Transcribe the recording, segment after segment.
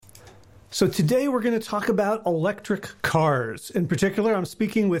So today we're going to talk about electric cars. In particular, I'm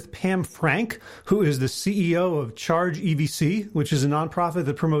speaking with Pam Frank, who is the CEO of Charge EVC, which is a nonprofit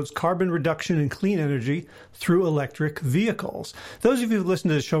that promotes carbon reduction and clean energy through electric vehicles. Those of you who've listened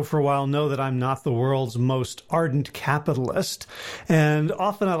to the show for a while know that I'm not the world's most ardent capitalist. And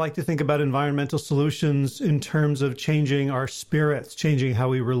often I like to think about environmental solutions in terms of changing our spirits, changing how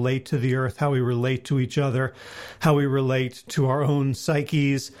we relate to the earth, how we relate to each other, how we relate to our own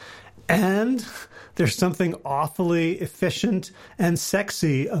psyches. And there's something awfully efficient and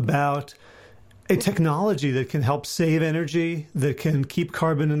sexy about a technology that can help save energy, that can keep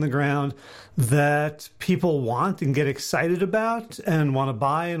carbon in the ground, that people want and get excited about and want to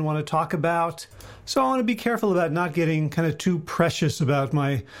buy and want to talk about. So I want to be careful about not getting kind of too precious about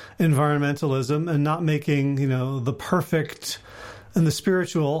my environmentalism and not making, the perfect and the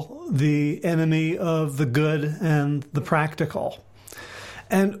spiritual the enemy of the good and the practical.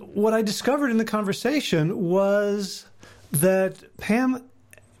 And what I discovered in the conversation was that Pam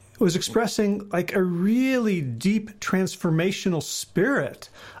was expressing like a really deep transformational spirit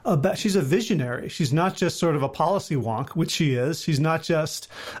about, she's a visionary. She's not just sort of a policy wonk, which she is. She's not just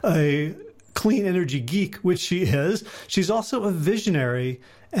a clean energy geek, which she is. She's also a visionary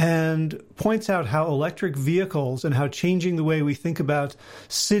and points out how electric vehicles and how changing the way we think about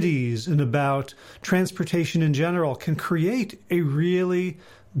cities and about transportation in general can create a really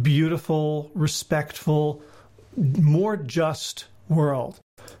beautiful, respectful, more just world.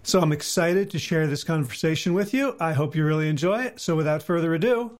 So I'm excited to share this conversation with you. I hope you really enjoy it. So without further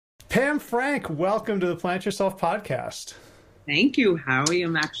ado, Pam Frank, welcome to the Plant Yourself podcast. Thank you, Howie.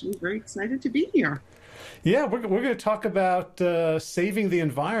 I'm actually very excited to be here. Yeah, we're going to talk about saving the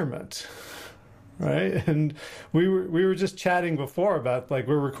environment, right? And we were just chatting before about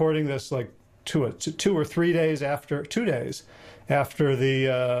we're recording this 2 or 3 days after 2 days after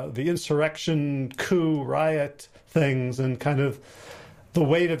the insurrection, coup, riot things, and kind of the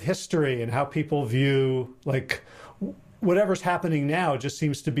weight of history and how people view whatever's happening now just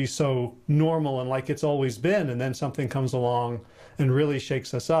seems to be so normal and like it's always been, and then something comes along and really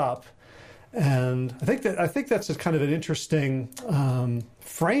shakes us up. And I think that's a kind of an interesting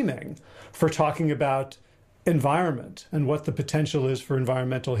framing for talking about environment and what the potential is for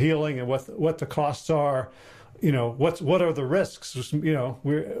environmental healing and what the costs are. What are the risks?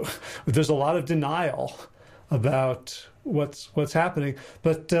 There's a lot of denial about what's happening.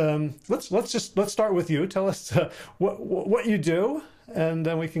 But let's start with you. Tell us what you do, and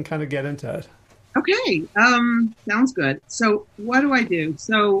then we can kind of get into it. Okay, sounds good. So what do I do?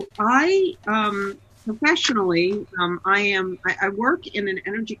 So I professionally, I work in an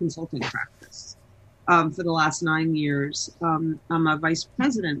energy consulting practice for the last 9 years. I'm a vice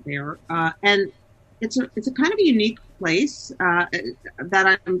president there, and it's a kind of a unique place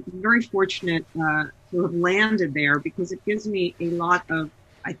that I'm very fortunate to have landed there, because it gives me a lot of,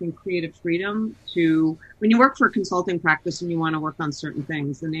 I think, creative freedom to, when you work for a consulting practice and you want to work on certain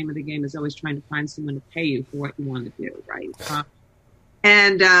things, the name of the game is always trying to find someone to pay you for what you want to do, right?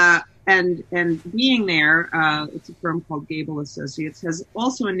 And being there, it's a firm called Gable Associates, has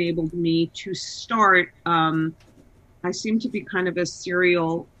also enabled me to start, I seem to be kind of a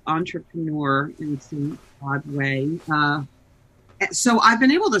serial entrepreneur in some odd way. So I've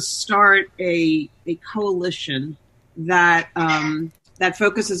been able to start a coalition that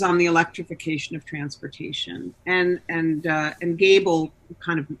focuses on the electrification of transportation, and Gable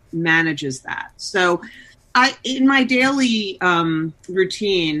kind of manages that. So in my daily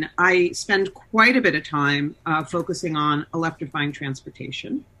routine, I spend quite a bit of time focusing on electrifying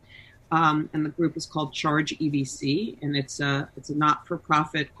transportation. And the group is called Charge EVC, and it's a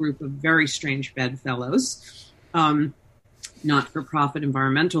not-for-profit group of very strange bedfellows, not-for-profit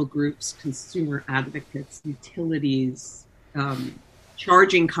environmental groups, consumer advocates, utilities,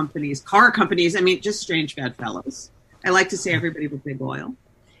 charging companies, car companies. Just strange bedfellows. I like to say everybody but big oil.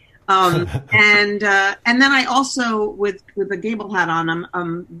 And then I also, with the Gable hat on,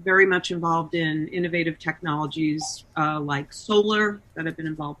 I'm very much involved in innovative technologies like solar that I've been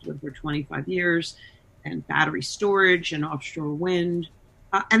involved with for 25 years, and battery storage and offshore wind.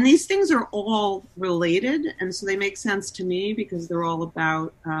 And these things are all related, and so they make sense to me because they're all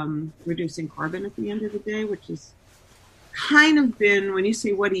about reducing carbon at the end of the day, which is kind of been, when you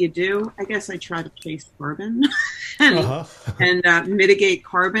say, what do you do? I guess I try to chase carbon and mitigate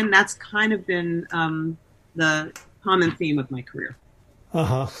carbon. That's kind of been the common theme of my career.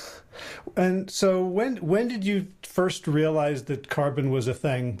 And so when did you first realize that carbon was a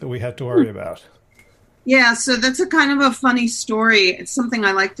thing that we had to worry about? Yeah, so that's a kind of a funny story. It's something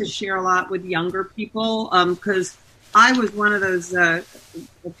I like to share a lot with younger people because I was one of those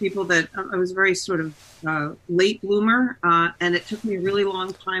people that I was very sort of late bloomer, and it took me a really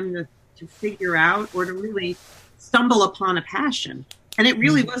long time to figure out or to really stumble upon a passion. And it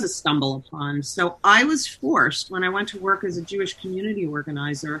really was a stumble upon. So I was forced, when I went to work as a Jewish community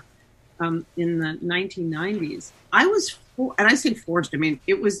organizer in the 1990s, and I say forced, I mean,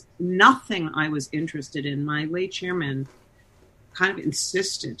 it was nothing I was interested in. My late chairman kind of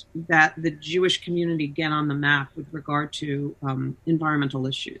insisted that the Jewish community get on the map with regard to environmental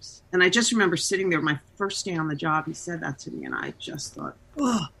issues. And I just remember sitting there, my first day on the job, he said that to me, and I just thought,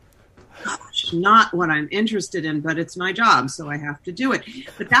 oh, gosh, not what I'm interested in, but it's my job, so I have to do it.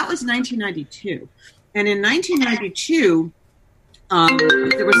 But that was 1992. And in 1992,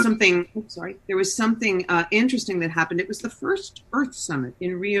 there was something interesting that happened. It was the first Earth Summit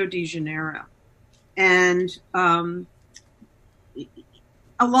in Rio de Janeiro. And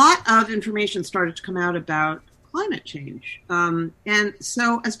a lot of information started to come out about climate change. And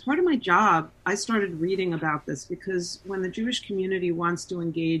so as part of my job, I started reading about this because when the Jewish community wants to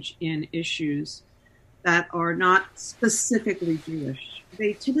engage in issues that are not specifically Jewish,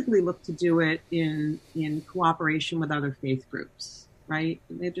 they typically look to do it in cooperation with other faith groups, right?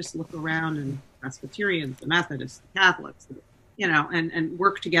 They just look around and Presbyterians, the Methodists, the Catholics, and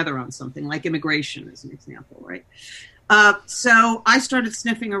work together on something like immigration as an example, right? So I started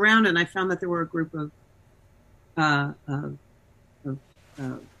sniffing around and I found that there were a group of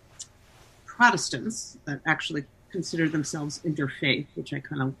Protestants that actually considered themselves interfaith, which I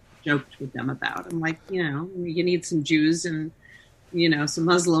kind of joked with them about. I'm like, you need some Jews and, some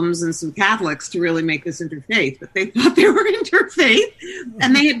Muslims and some Catholics to really make this interfaith, but they thought they were interfaith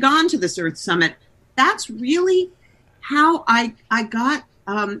and they had gone to this Earth Summit. That's really how I got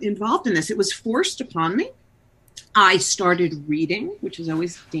involved in this. It was forced upon me. I started reading, which is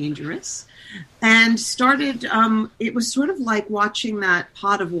always dangerous, and it was sort of like watching that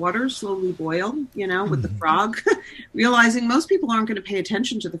pot of water slowly boil, with the frog, realizing most people aren't going to pay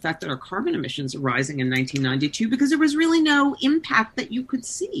attention to the fact that our carbon emissions are rising in 1992 because there was really no impact that you could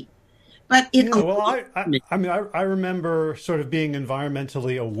see. But I remember sort of being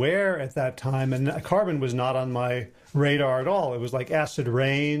environmentally aware at that time, and carbon was not on my radar at all. It was like acid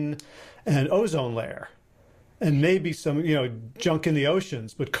rain and ozone layer. And maybe some, junk in the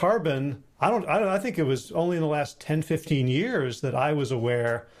oceans. But carbon, I think it was only in the last 10, 15 years that I was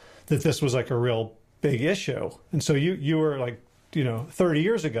aware that this was like a real big issue. And so you were like, 30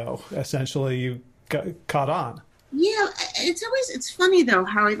 years ago, essentially, you caught on. Yeah, it's funny though,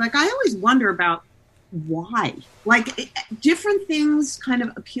 how I always wonder about why. Different things kind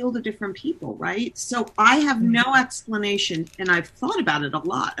of appeal to different people, right? So I have no explanation, and I've thought about it a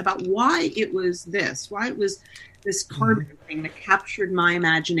lot, about why it was this carbon thing that captured my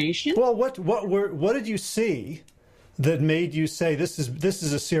imagination. Well, what did you see that made you say this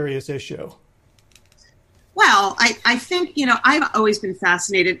is a serious issue? Well, I think, I've always been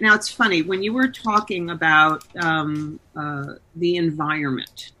fascinated. Now, it's funny, when you were talking about the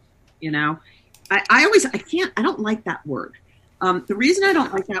environment, I don't like that word. The reason I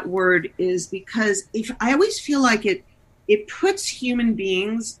don't like that word is because I always feel like it puts human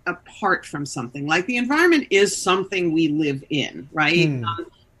beings apart from something. Like the environment is something we live in, right?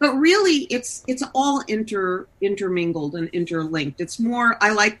 But really, it's all intermingled and interlinked. It's more,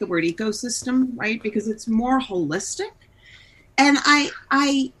 I like the word ecosystem, right? Because it's more holistic. And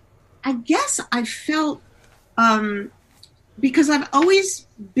I guess I felt, because I've always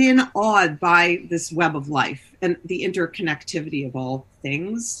been awed by this web of life and the interconnectivity of all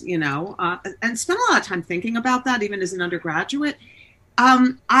things, and spent a lot of time thinking about that, even as an undergraduate.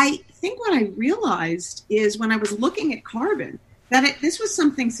 I think what I realized is when I was looking at carbon, that this was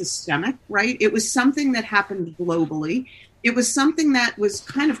something systemic, right? It was something that happened globally. It was something that was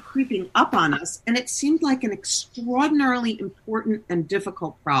kind of creeping up on us, and it seemed like an extraordinarily important and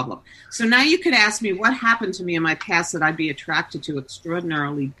difficult problem. So now you could ask me what happened to me in my past that I'd be attracted to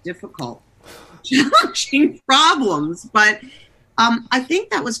extraordinarily difficult, challenging problems. But I think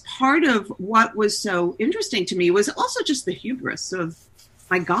that was part of what was so interesting to me, was also just the hubris of,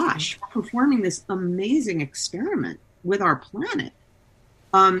 my gosh, we're performing this amazing experiment with our planet.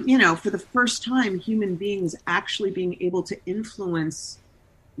 For the first time, human beings actually being able to influence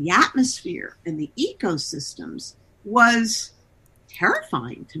the atmosphere and the ecosystems was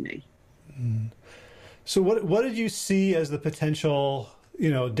terrifying to me. So what did you see as the potential,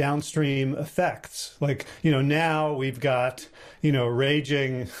 downstream effects? Like, now we've got,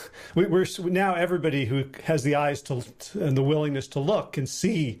 raging, we're now everybody who has the eyes and the willingness to look can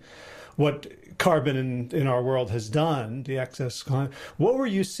see what carbon in our world has done, the excess. What were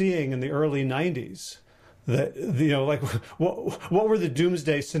you seeing in the early 90s that, like what were the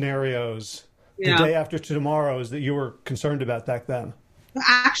doomsday scenarios the Yeah. day after tomorrow's that you were concerned about back then?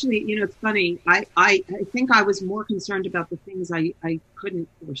 Actually, it's funny. I think I was more concerned about the things I couldn't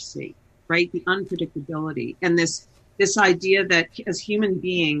foresee, right? The unpredictability and this idea that as human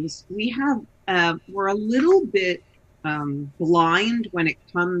beings, we're a little bit blind when it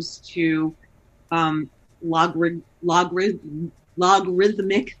comes to logarithmic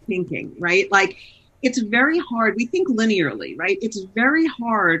thinking, right? Like it's very hard. We think linearly, right? It's very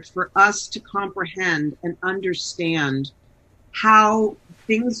hard for us to comprehend and understand how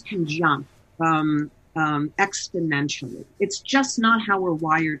things can jump exponentially. It's just not how we're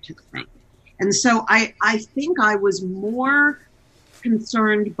wired to think. And so I think I was more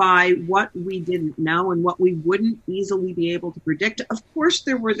concerned by what we didn't know and what we wouldn't easily be able to predict. Of course,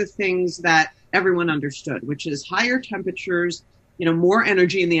 there were the things that everyone understood, which is higher temperatures, more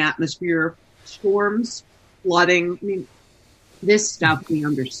energy in the atmosphere, storms, flooding. I mean, this stuff we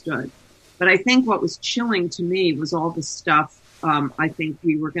understood. But I think what was chilling to me was all the stuff I think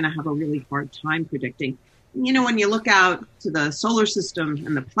we were going to have a really hard time predicting. When you look out to the solar system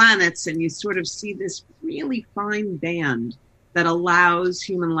and the planets and you sort of see this really fine band that allows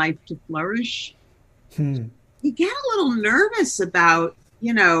human life to flourish, you get a little nervous about,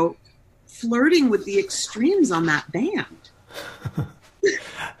 flirting with the extremes on that band.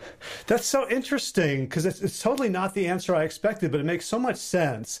 That's so interesting because it's totally not the answer I expected, but it makes so much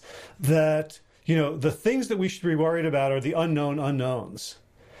sense that, the things that we should be worried about are the unknown unknowns.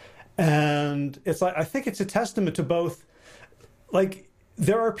 And it's like, I think it's a testament to both, like,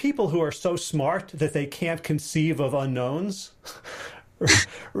 there are people who are so smart that they can't conceive of unknowns.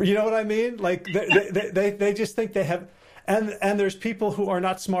 You know what I mean? Like they just think they have, and there's people who are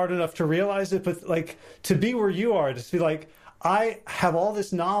not smart enough to realize it, but like to be where you are, to be like, I have all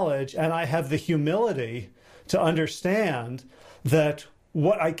this knowledge and I have the humility to understand that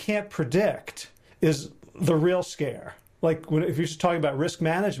what I can't predict is the real scare. Like if you're just talking about risk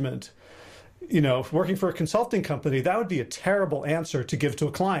management, working for a consulting company, that would be a terrible answer to give to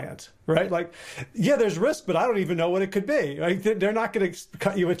a client, right? Like, yeah, there's risk, but I don't even know what it could be. Like, they're not going to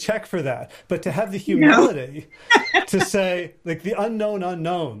cut you a check for that. But to have the humility to say, like, the unknown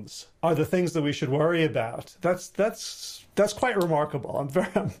unknowns are the things that we should worry about. That's quite remarkable.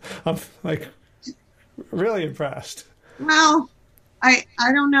 I'm like really impressed. Well, I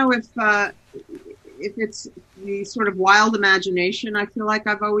don't know if it's the sort of wild imagination I feel like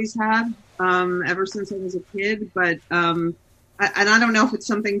I've always had ever since I was a kid. But and I don't know if it's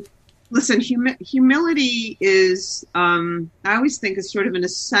something. Listen, humility is I always think is sort of an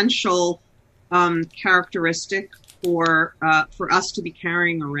essential characteristic for us to be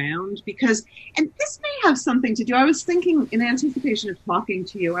carrying around, because, and this may have something to do. I was thinking in anticipation of talking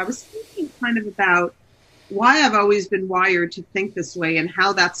to you. I was thinking kind of about why I've always been wired to think this way and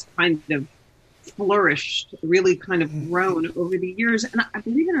how that's kind of flourished, really kind of grown over the years. And I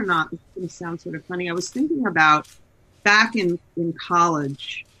believe it or not, it's going to sound sort of funny. I was thinking about back in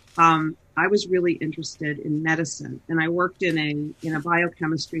college, I was really interested in medicine, and I worked in a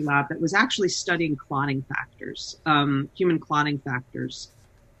biochemistry lab that was actually studying clotting factors, human clotting factors,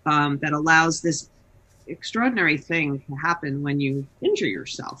 that allows this extraordinary thing to happen when you injure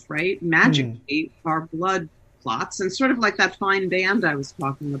yourself, right? Magically, our blood clots, and sort of like that fine band I was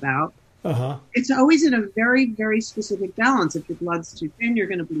talking about. Uh-huh. It's always in a very, very specific balance. If your blood's too thin, you're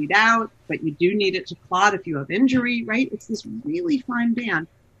going to bleed out, but you do need it to clot if you have injury, right? It's this really fine band.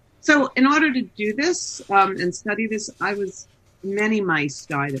 So in order to do this and study this, many mice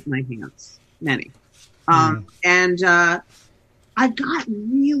died at my hands, many. And I got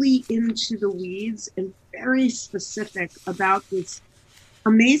really into the weeds and very specific about this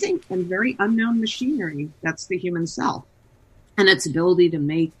amazing and very unknown machinery that's the human cell, and its ability to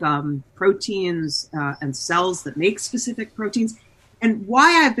make proteins and cells that make specific proteins. And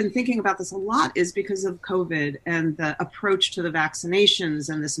why I've been thinking about this a lot is because of COVID and the approach to the vaccinations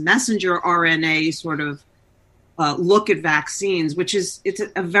and this messenger RNA sort of look at vaccines, it's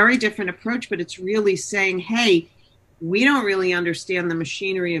a very different approach, but it's really saying, hey, we don't really understand the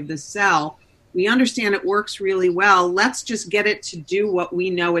machinery of the cell. We understand it works really well. Let's just get it to do what we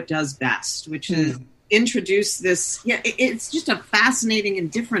know it does best, which is introduce this. Yeah, it's just a fascinating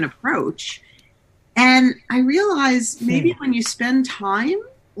and different approach. And I realize maybe when you spend time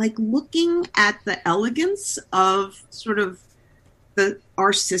like looking at the elegance of sort of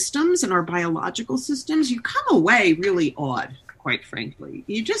our systems and our biological systems, you come away really awed, quite frankly.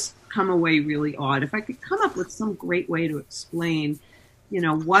 You just come away really awed. If I could come up with some great way to explain,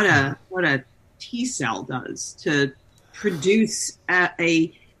 what a T cell does to produce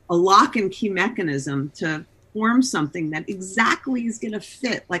a a lock and key mechanism to form something that exactly is going to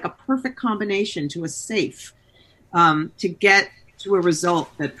fit like a perfect combination to a safe to get to a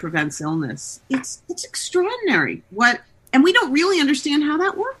result that prevents illness. It's extraordinary. And we don't really understand how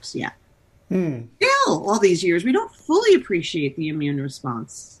that works yet. Still, all these years, we don't fully appreciate the immune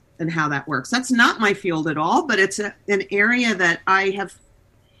response and how that works. That's not my field at all, but it's an area that I have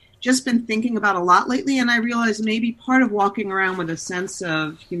just been thinking about a lot lately. And I realize maybe part of walking around with a sense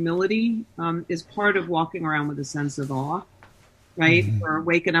of humility is part of walking around with a sense of awe, right? Or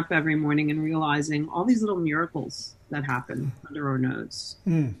waking up every morning and realizing all these little miracles that happen under our nose.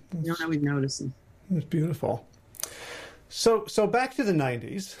 You don't always notice them. It's beautiful. So back to the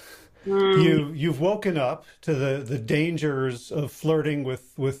 90s. You've woken up to the dangers of flirting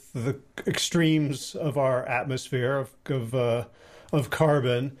with the extremes of our atmosphere of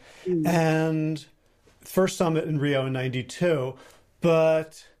carbon, and first summit in Rio in '92.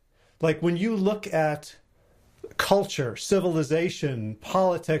 But like when you look at culture, civilization,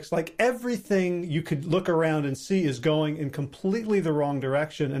 politics, like everything you could look around and see is going in completely the wrong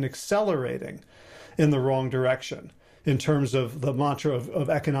direction and accelerating in the wrong direction. In terms of the mantra of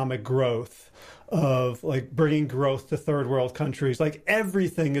economic growth, of like bringing growth to third world countries, like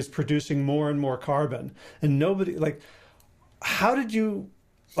everything is producing more and more carbon, and nobody how do you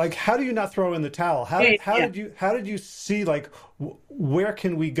not throw in the towel? How did you see like where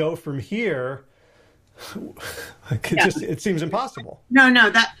can we go from here? It seems impossible.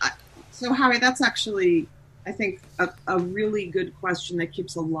 No, so Howie, that's actually, I think, a really good question that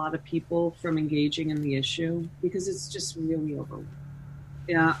keeps a lot of people from engaging in the issue because it's just really overwhelming.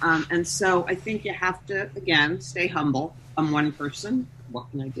 Yeah, and so I think you have to, again, stay humble. I'm one person. What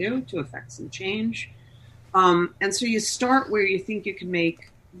can I do to affect some change? And so you start where you think you can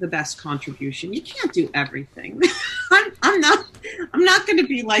make the best contribution. You can't do everything. I'm not going to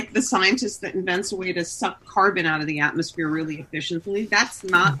be like the scientist that invents a way to suck carbon out of the atmosphere really efficiently. That's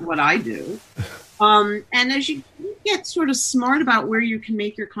not what I do. And as you get sort of smart about where you can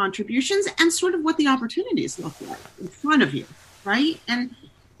make your contributions and sort of what the opportunities look like in front of you, right? And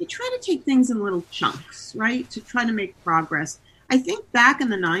you try to take things in little chunks, right, to try to make progress. I think back in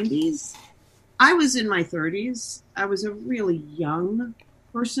the 90s, I was in my 30s. I was a really young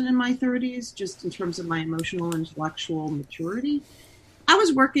person in my 30s, just in terms of my emotional, intellectual maturity. I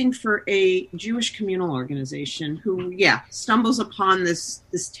was working for a Jewish communal organization who, stumbles upon this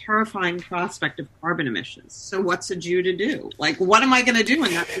terrifying prospect of carbon emissions. So what's a Jew to do? Like, what am I going to do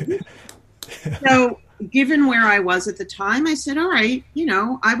in that position? So given where I was at the time, I said, all right,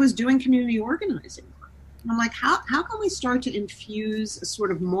 I was doing community organizing. And I'm like, how can we start to infuse a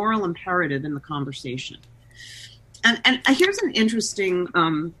sort of moral imperative in the conversation? And here's an interesting,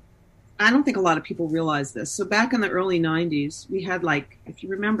 I don't think a lot of people realize this. So back in the early 90s, we had if you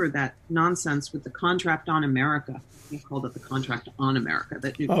remember that nonsense with the Contract on America, we called it the Contract on America.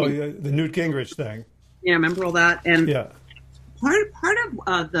 The Newt Gingrich thing. Yeah, remember all that? And part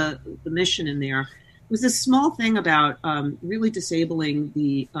of the mission in there was this small thing about really disabling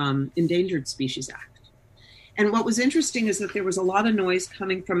the Endangered Species Act. And what was interesting is that there was a lot of noise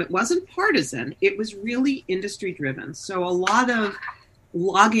coming from, it wasn't partisan, it was really industry driven. So a lot of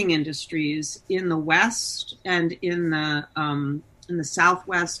logging industries in the West and in the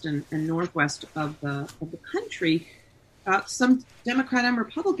Southwest and Northwest of the country, some Democrat and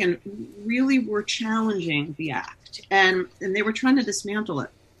Republican really were challenging the act, and they were trying to dismantle it.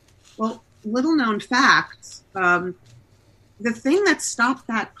 Well, little known facts, the thing that stopped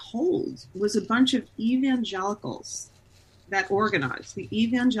that cold was a bunch of evangelicals that organized the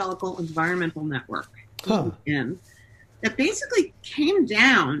Evangelical Environmental Network, that basically came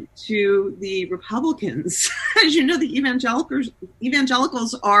down to the Republicans. As you know, the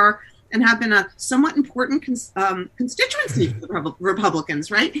evangelicals are and have been a somewhat important constituency for the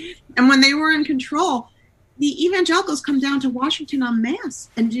Republicans, right? And when they were in control, the evangelicals come down to Washington en masse.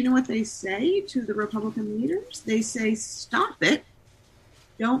 And do you know what they say to the Republican leaders? They say, stop it.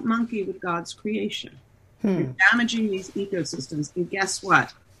 Don't monkey with God's creation. You're damaging these ecosystems. And guess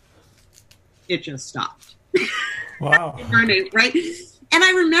what? It just stopped. Wow. Right? And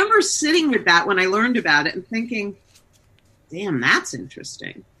I remember sitting with that when I learned about it and thinking, damn, that's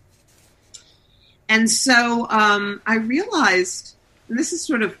interesting. And so I realized, and this is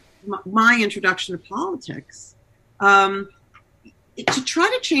sort of my introduction to politics, to try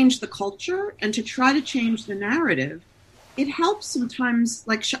to change the culture and to try to change the narrative, it helps sometimes,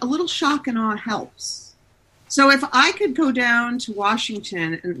 a little shock and awe helps. So if I could go down to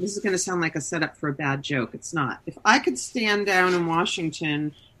Washington, and this is going to sound like a setup for a bad joke, it's not. If I could stand down in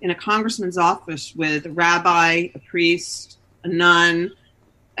Washington in a congressman's office with a rabbi, a priest, a nun,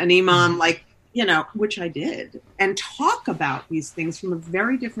 an imam, like, which I did, and talk about these things from a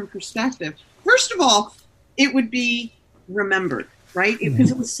very different perspective. First of all, it would be remembered, right?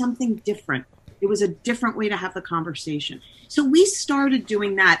 Because it was something different. It was a different way to have the conversation. So we started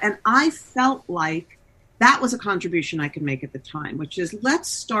doing that, and I felt like that was a contribution I could make at the time, which is let's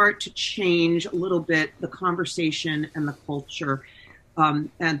start to change a little bit the conversation and the culture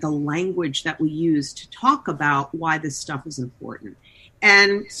and the language that we use to talk about why this stuff is important.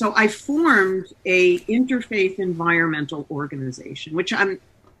 And so I formed a interfaith environmental organization, which I'm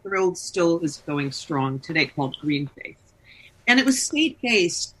thrilled still is going strong today, called Green Faith. And it was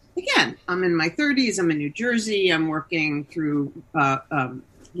state-based. Again, I'm in my 30s. I'm in New Jersey. I'm working through,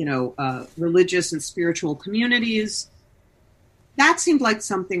 religious and spiritual communities. That seemed like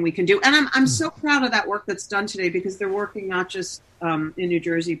something we can do. And I'm so proud of that work that's done today, because they're working not just in New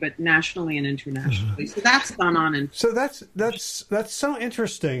Jersey, but nationally and internationally. So that's gone on. And so that's so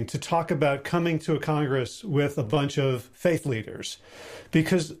interesting to talk about coming to a Congress with a bunch of faith leaders,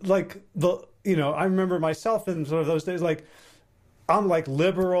 because I remember myself in sort of those days, like I'm like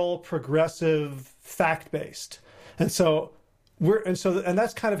liberal, progressive, fact-based. And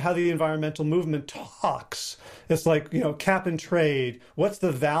that's kind of how the environmental movement talks. It's like, cap and trade. What's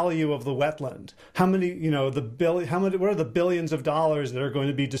the value of the wetland? How many, what are the billions of dollars that are going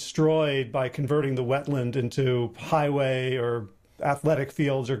to be destroyed by converting the wetland into highway or athletic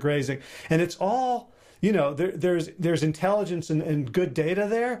fields or grazing? And it's all, there's intelligence and good data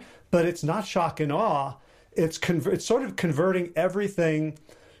there, but it's not shock and awe. It's sort of converting everything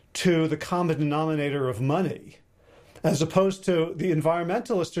to the common denominator of money, as opposed to the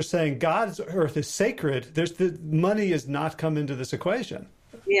environmentalists are saying God's earth is sacred. The money has not come into this equation.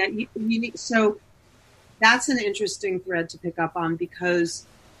 Yeah, so that's an interesting thread to pick up on, because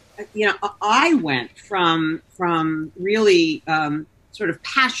I went from really sort of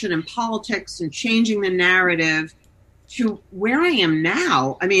passion in politics and changing the narrative to where I am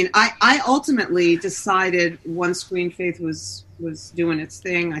now. I mean, I ultimately decided once Green Faith was doing its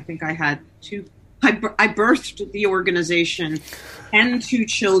thing, I think I had I birthed the organization and 2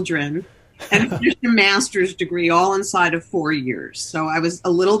 children and finished a master's degree all inside of 4 years. So I was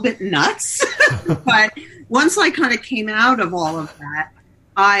a little bit nuts. But once I kind of came out of all of that,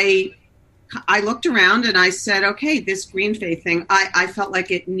 I looked around and I said, okay, this Green Faith thing, I felt like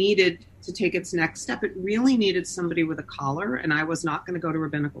it needed to take its next step. It really needed somebody with a collar, and I was not going to go to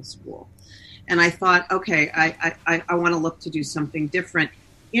rabbinical school. And I thought, okay, I want to look to do something different.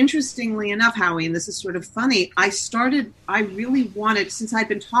 Interestingly enough, Howie, and this is sort of funny, I really wanted, since I'd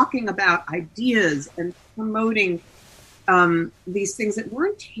been talking about ideas and promoting these things that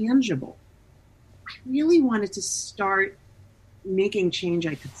weren't tangible, I really wanted to start making change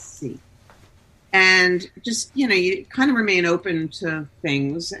I could see. And just, you kind of remain open to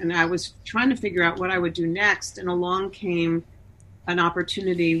things. And I was trying to figure out what I would do next. And along came an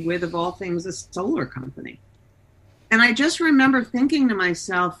opportunity with, of all things, a solar company. And I just remember thinking to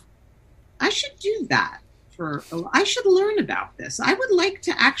myself, I should do that. I should learn about this. I would like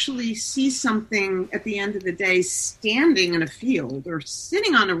to actually see something at the end of the day standing in a field or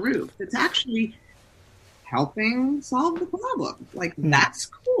sitting on a roof that's actually helping solve the problem. Like, that's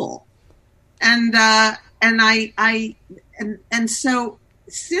cool. And so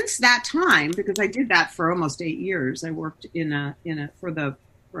since that time, because I did that for almost 8 years, I worked for a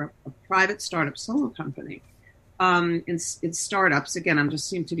private startup solar company. In startups, again, I just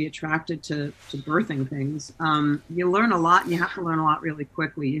seem to be attracted to birthing things. You learn a lot, and you have to learn a lot really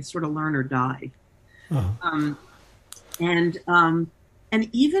quickly. You sort of learn or die. Uh-huh. And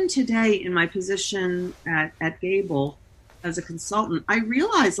even today, in my position at Gable as a consultant, I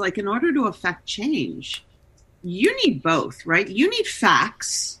realize, like, in order to affect change, you need both, right? You need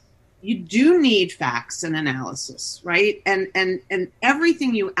facts. You do need facts and analysis, right? And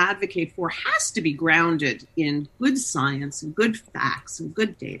everything you advocate for has to be grounded in good science and good facts and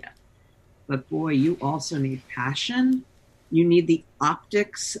good data. But boy, you also need passion. You need the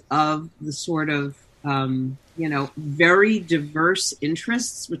optics of the sort of, very diverse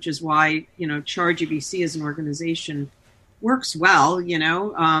interests, which is why, Charge EVC as an organization works well.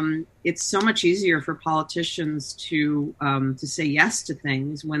 It's so much easier for politicians to say yes to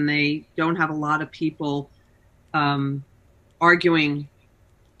things when they don't have a lot of people arguing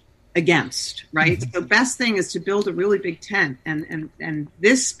against, right? Mm-hmm. So the best thing is to build a really big tent, and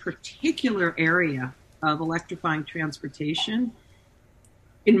this particular area of electrifying transportation,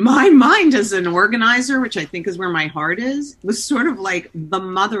 in my mind as an organizer, which I think is where my heart is, was sort of like the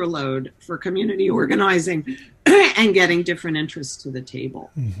mother lode for community organizing and getting different interests to the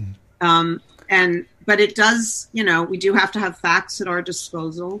table. Mm-hmm. but it does, we do have to have facts at our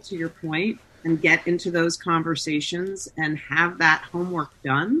disposal, to your point, and get into those conversations and have that homework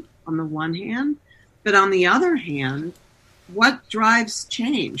done on the one hand. But on the other hand, what drives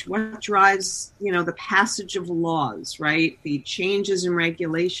change? What drives, the passage of laws, right? The changes in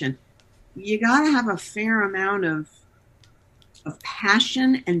regulation. You got to have a fair amount of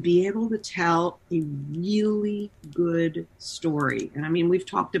passion and be able to tell a really good story. And I mean, we've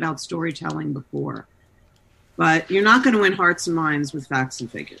talked about storytelling before, but you're not going to win hearts and minds with facts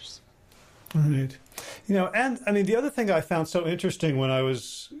and figures. Right. And I mean, the other thing I found so interesting when I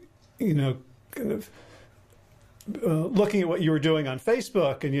was, kind of looking at what you were doing on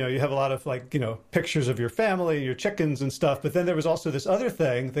Facebook, and, you have a lot of pictures of your family, your chickens and stuff. But then there was also this other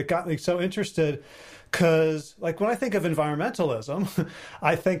thing that got me so interested, because when I think of environmentalism,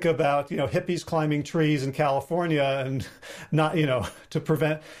 I think about, hippies climbing trees in California and not, to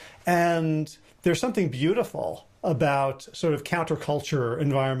prevent. And there's something beautiful about sort of counterculture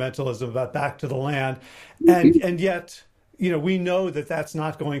environmentalism, about back to the land. And yet, we know that that's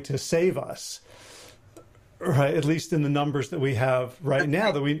not going to save us. Right, at least in the numbers that we have right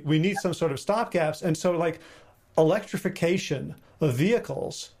now, that we need some sort of stopgaps. And so electrification of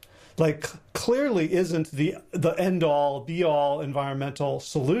vehicles clearly isn't the end all be all environmental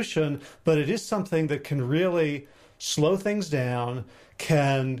solution, but it is something that can really slow things down,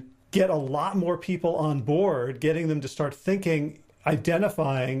 can get a lot more people on board, getting them to start thinking,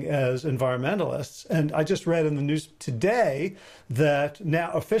 identifying as environmentalists. And I just read in the news today that now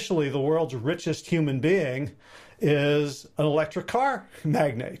officially the world's richest human being is an electric car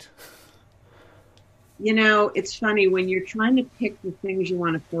magnate. It's funny when you're trying to pick the things you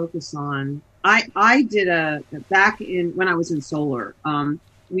want to focus on. I did when I was in solar,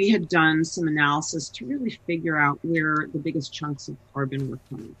 we had done some analysis to really figure out where the biggest chunks of carbon were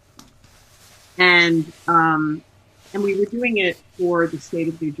coming from. And we were doing it for the state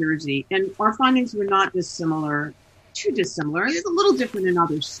of New Jersey. And our findings were not too dissimilar. It's a little different in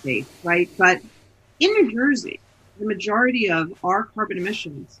other states, right? But in New Jersey, the majority of our carbon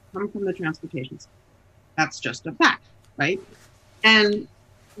emissions come from the transportation sector. That's just a fact, right? And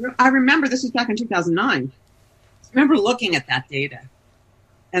I remember, this was back in 2009. I remember looking at that data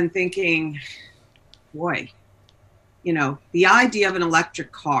and thinking, boy, the idea of an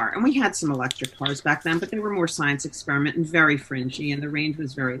electric car, and we had some electric cars back then, but they were more science experiment and very fringy, and the range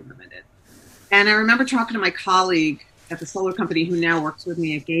was very limited. And I remember talking to my colleague at the solar company who now works with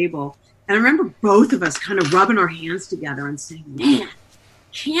me at Gable, and I remember both of us kind of rubbing our hands together and saying, man,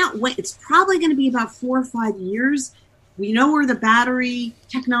 can't wait. It's probably going to be about 4 or 5 years. We know where the battery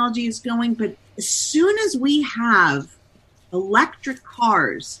technology is going, but as soon as we have electric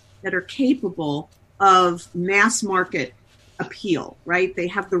cars that are capable of mass market appeal, right? They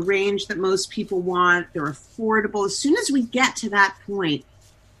have the range that most people want. They're affordable. As soon as we get to that point,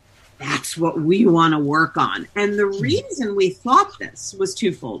 that's what we want to work on. And the reason we thought this was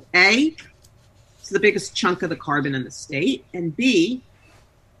twofold. A, it's the biggest chunk of the carbon in the state. And B,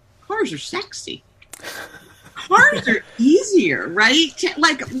 cars are sexy. Cars are easier, right?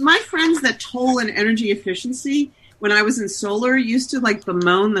 My friends that toll in energy efficiency, when I was in solar, used to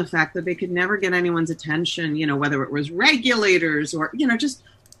bemoan the fact that they could never get anyone's attention, whether it was regulators or,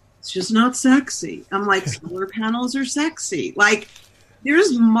 it's just not sexy. I'm like, solar panels are sexy.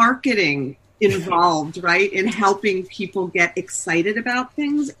 There's marketing involved, right, in helping people get excited about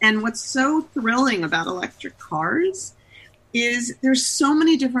things. And what's so thrilling about electric cars is there's so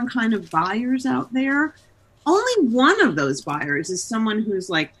many different kind of buyers out there. Only one of those buyers is someone who's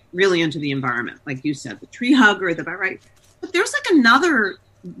really into the environment, like you said, the tree hugger, right? But there's another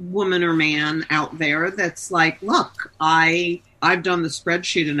woman or man out there that's look, I've done the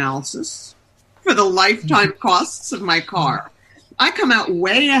spreadsheet analysis for the lifetime costs of my car. I come out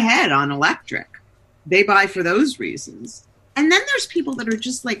way ahead on electric. They buy for those reasons. And then there's people that are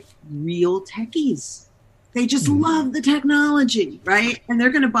just real techies. They just love the technology, right? And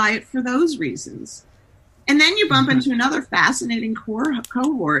they're going to buy it for those reasons. And then you bump into another fascinating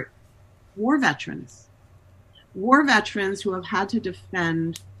cohort, war veterans. War veterans who have had to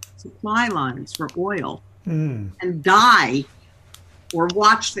defend supply lines for oil and die or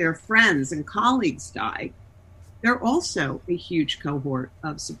watch their friends and colleagues die. They're also a huge cohort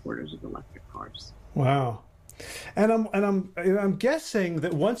of supporters of electric cars. Wow. And I'm guessing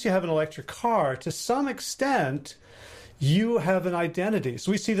that once you have an electric car, to some extent, you have an identity.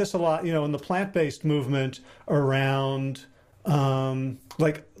 So we see this a lot, in the plant-based movement around,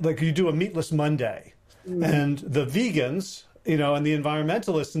 like you do a Meatless Monday, and the vegans and the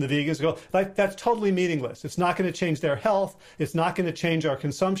environmentalists and the vegans go, like, that's totally meaningless. It's not going to change their health. It's not going to change our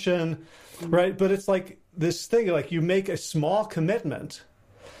consumption, right? But it's like this thing, like you make a small commitment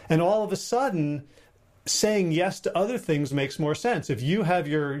and all of a sudden saying yes to other things makes more sense. If you have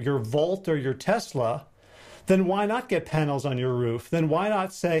your Volt or your Tesla, then why not get panels on your roof? Then why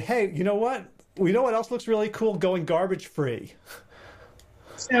not say, hey, you know what? We know what else looks really cool? Going garbage free.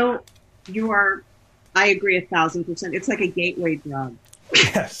 So I agree 1,000%. It's like a gateway drug.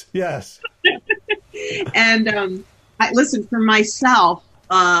 Yes. And listen, for myself,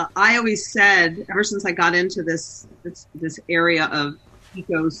 I always said, ever since I got into this area of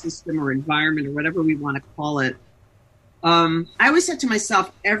ecosystem or environment or whatever we want to call it, I always said to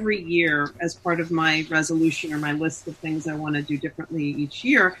myself every year as part of my resolution or my list of things I want to do differently each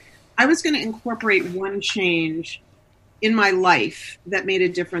year, I was going to incorporate one change in my life that made a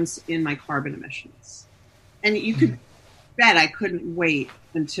difference in my carbon emissions. And you could bet I couldn't wait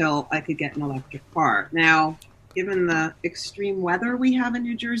until I could get an electric car. Now, given the extreme weather we have in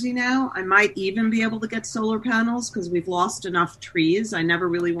New Jersey now, I might even be able to get solar panels because we've lost enough trees. I never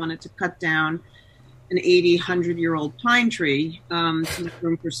really wanted to cut down an 80, 100-year-old pine tree to make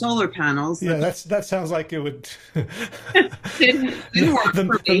room for solar panels. Yeah, that sounds like it would... didn't work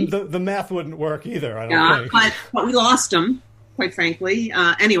for me. The math wouldn't work either, I don't think. But we lost them, quite frankly.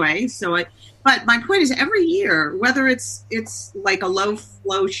 Anyway, but my point is every year, whether it's like a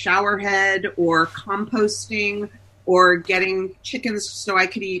low-flow shower head or composting or getting chickens so I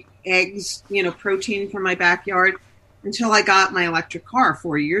could eat eggs, protein from my backyard, until I got my electric car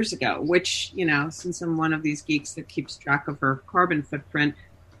 4 years ago, which, since I'm one of these geeks that keeps track of her carbon footprint,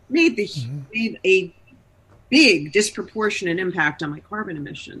 made a big disproportionate impact on my carbon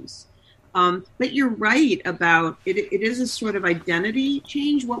emissions. But you're right about it. It is a sort of identity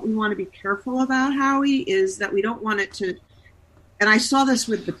change. What we want to be careful about, Howie, is that we don't want it to, and I saw this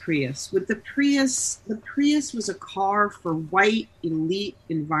with the Prius. With the Prius was a car for white, elite,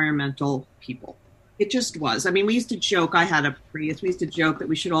 environmental people. It just was. I mean, we used to joke, I had a Prius, we used to joke that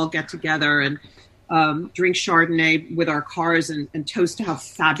we should all get together and drink Chardonnay with our cars and toast to how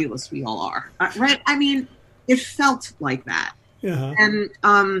fabulous we all are. Right? I mean, it felt like that. Yeah.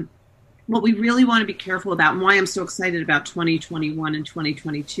 And what we really want to be careful about, and why I'm so excited about 2021 and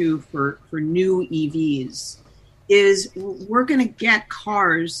 2022 for new EVs, is we're going to get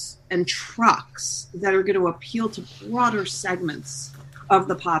cars and trucks that are going to appeal to broader segments of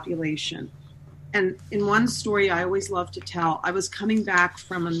the population. And in one story I always love to tell, I was coming back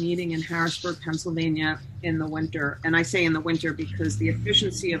from a meeting in Harrisburg, Pennsylvania in the winter. And I say in the winter because the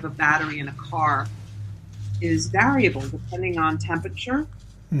efficiency of a battery in a car is variable depending on temperature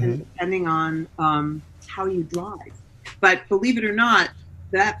and depending on how you drive. But believe it or not,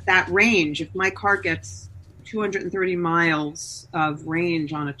 that range, if my car gets 230 miles of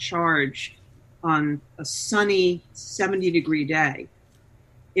range on a charge on a sunny 70-degree day,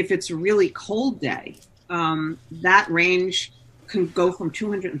 if it's a really cold day, that range can go from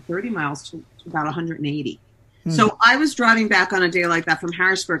 230 miles to about 180. So I was driving back on a day like that from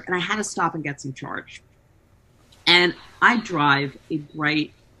Harrisburg, and I had to stop and get some charge. And I drive a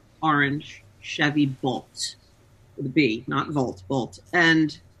bright orange Chevy Bolt, with a B, not Volt, Bolt.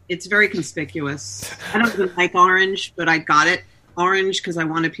 And it's very conspicuous. I don't even like orange, but I got it orange because I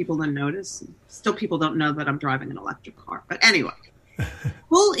wanted people to notice. Still, people don't know that I'm driving an electric car. But anyway.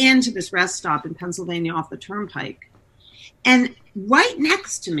 Pull into this rest stop in Pennsylvania off the turnpike. And right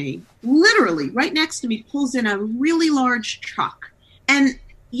next to me, literally right next to me, pulls in a really large truck. And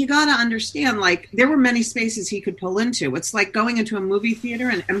you got to understand, like, there were many spaces he could pull into. It's like going into a movie theater,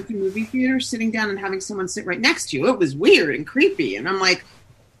 an empty movie theater, sitting down and having someone sit right next to you. It was weird and creepy. And I'm like,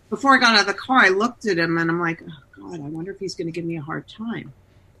 before I got out of the car, I looked at him and I'm like, oh, God, I wonder if he's going to give me a hard time.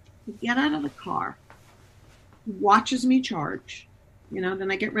 I get out of the car. He watches me charge.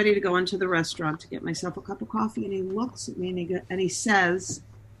 Then I get ready to go into the restaurant to get myself a cup of coffee, and he looks at me and he says,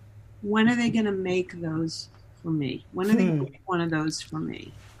 when are they going to make those for me? When are they going to make one of those for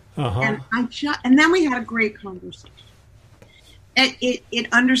me? And and then we had a great conversation. It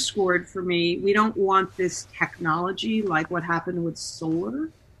underscored for me, we don't want this technology, like what happened with solar,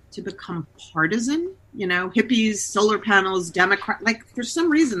 to become partisan. Hippies, solar panels, Democrat, like for some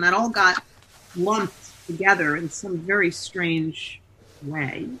reason that all got lumped together in some very strange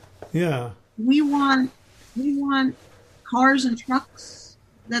way. Yeah. We want cars and trucks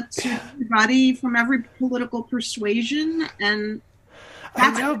that suit everybody from every political persuasion, and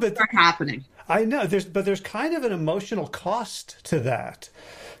that's what's happening. I know there's kind of an emotional cost to that.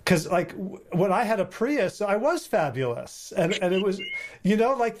 Because like when I had a Prius, I was fabulous, and it was,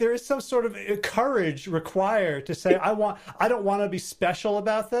 like there is some sort of courage required to say I don't want to be special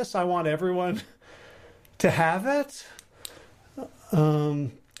about this. I want everyone to have it.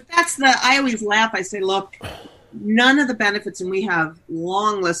 I always laugh. I say, look, none of the benefits, and we have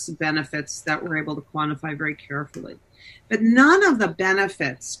long lists of benefits that we're able to quantify very carefully. But none of the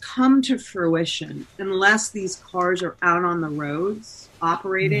benefits come to fruition unless these cars are out on the roads,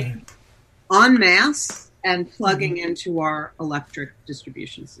 operating en masse and plugging into our electric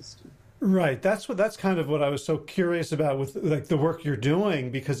distribution system. Right. That's kind of what I was so curious about with like the work you're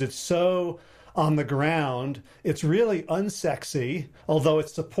doing, because it's so on the ground. It's really unsexy, although it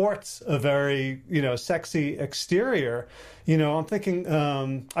supports a very, sexy exterior. I'm thinking,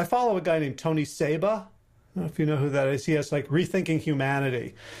 I follow a guy named Tony Seba. I don't know if you know who that is. He has like Rethinking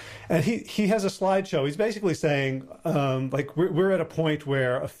Humanity. And he has a slideshow. He's basically saying, like, we're at a point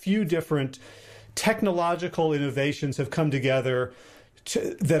where a few different technological innovations have come together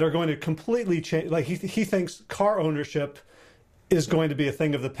that are going to completely change. Like, he thinks car ownership is going to be a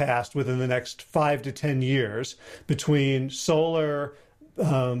thing of the past within the next 5 to 10 years between solar,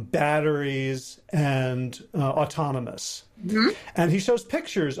 batteries, and autonomous. Mm-hmm. And he shows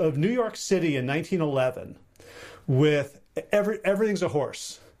pictures of New York City in 1911 with everything's a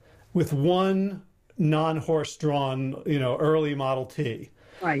horse, with one non-horse drawn, early Model T.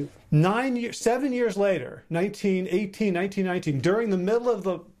 Right. 7 years later, 1919, during the middle of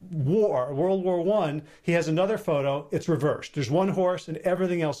the war, World War I, he has another photo. It's reversed. There's one horse and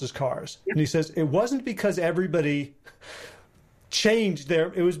everything else is cars. Yep. And he says it wasn't because everybody changed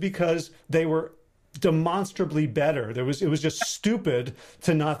it was because they were demonstrably better. It was just stupid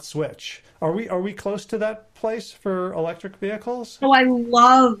to not switch. Are we close to that place for electric vehicles? So I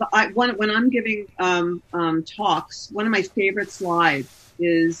love when I'm giving talks. One of my favorite slides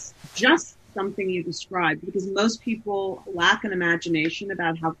is just something you described, because most people lack an imagination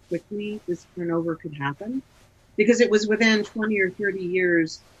about how quickly this turnover could happen, because it was within 20 or 30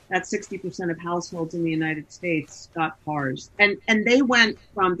 years that 60% of households in the United States got cars. And they went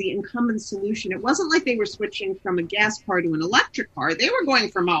from the incumbent solution. It wasn't like they were switching from a gas car to an electric car. They were going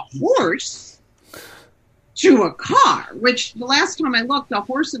from a horse to a car, which the last time I looked, a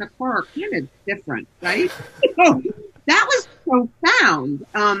horse and a car are kind of different, right? So that was profound.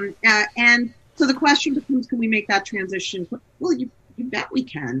 And so the question becomes, can we make that transition? Well, you bet we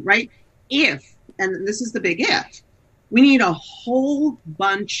can, right? And this is the big if, we need a whole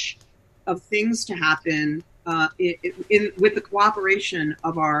bunch of things to happen with the cooperation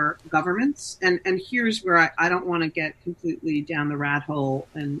of our governments. And here's where I don't want to get completely down the rat hole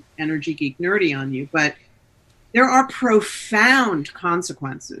and energy geek nerdy on you, but there are profound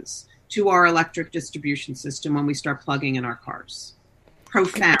consequences to our electric distribution system when we start plugging in our cars.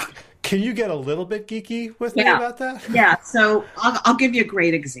 Profound. Can you get a little bit geeky with me about that? Yeah. So I'll give you a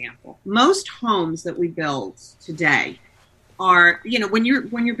great example. Most homes that we build today are, when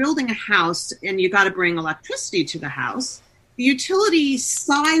you're building a house and you got to bring electricity to the house, the utility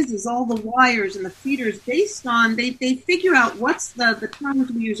sizes all the wires and the feeders based on, they figure out what's the terms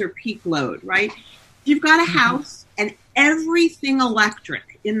we use are peak load, right? If you've got a house and everything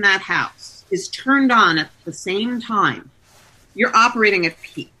electric in that house is turned on at the same time, you're operating at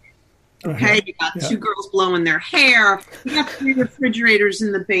peak. Okay, you got two girls blowing their hair. You got 3 refrigerators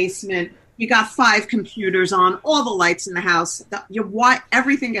in the basement. You got 5 computers on, all the lights in the house.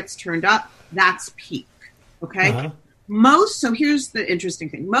 Everything gets turned up. That's peak. Okay. So here's the interesting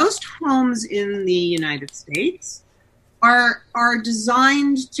thing. Most homes in the United States are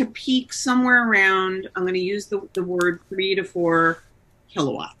designed to peak somewhere around, I'm going to use the word 3 to 4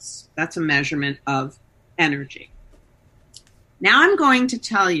 kilowatts. That's a measurement of energy. Now I'm going to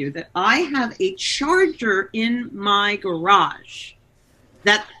tell you that I have a charger in my garage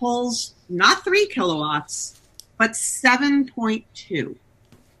that pulls not 3 kilowatts, but 7.2.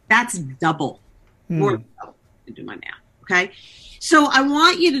 That's double. More than double, to do my math. Okay? So I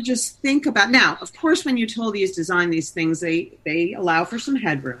want you to just think about, now, of course, when utilities design these things, they allow for some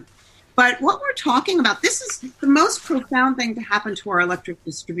headroom. But what we're talking about, this is the most profound thing to happen to our electric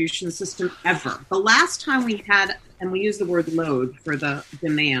distribution system ever. The last time we had, and we use the word load for the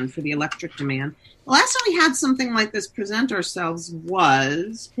demand, for the electric demand, the last time we had something like this present itself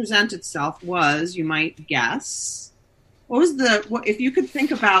was, you might guess, if you could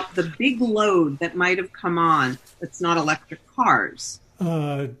think about the big load that might have come on that's not electric cars.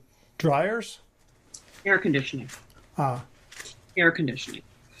 Dryers? Air conditioning. Air conditioning.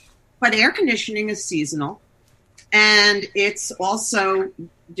 But air conditioning is seasonal. And it's also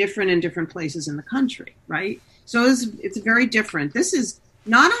different in different places in the country, right? So it's very different. This is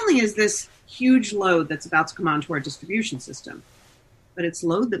not only is this huge load that's about to come onto our distribution system, but it's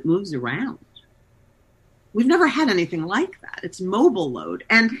load that moves around. We've never had anything like that. It's mobile load.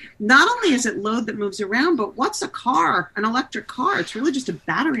 And not only is it load that moves around, but what's a car, an electric car? It's really just a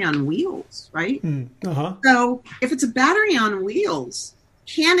battery on wheels, right? So if it's a battery on wheels,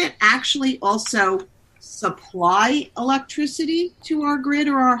 can it actually also supply electricity to our grid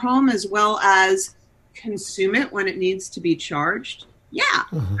or our home as well as consume it when it needs to be charged? Yeah,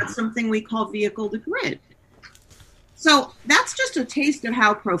 that's something we call vehicle to grid. So that's just a taste of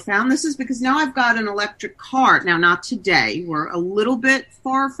how profound this is, because now I've got an electric car. Now, not today. We're a little bit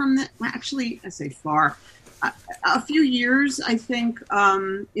far from that. Well, actually, I say far. A few years, I think,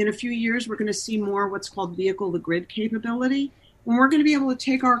 in a few years, we're going to see more what's called vehicle to grid capability. When we're going to be able to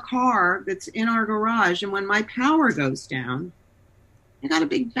take our car that's in our garage, and when my power goes down, I got a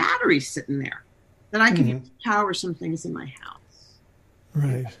big battery sitting there that I can use to power some things in my house.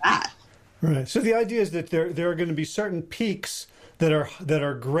 Right. Right. So the idea is that there are going to be certain peaks that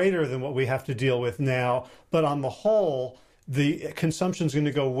are greater than what we have to deal with now, but on the whole, the consumption is going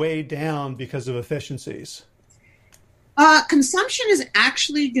to go way down because of efficiencies. Consumption is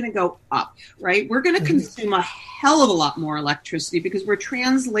actually going to go up, right? We're going to consume a hell of a lot more electricity because we're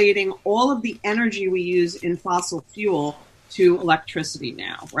translating all of the energy we use in fossil fuel to electricity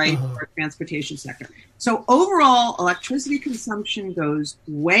now, right? For our transportation sector. So overall, electricity consumption goes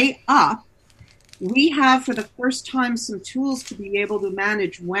way up. We have, for the first time, some tools to be able to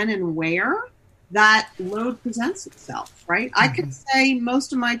manage when and where that load presents itself, right? I could say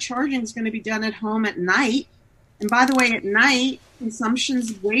most of my charging is going to be done at home at night. And by the way, at night,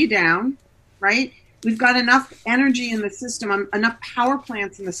 consumption's way down, right? We've got enough energy in the system, enough power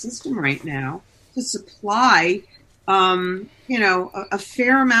plants in the system right now to supply, a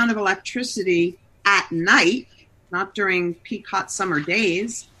fair amount of electricity at night, not during peak hot summer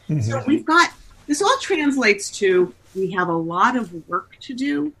days. So we've got, this all translates to, we have a lot of work to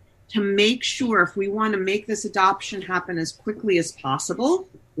do to make sure if we want to make this adoption happen as quickly as possible,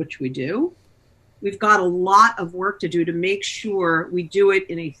 which we do, we've got a lot of work to do to make sure we do it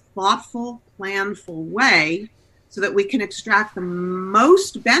in a thoughtful, planful way so that we can extract the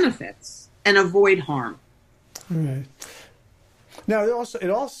most benefits and avoid harm. Right. Now,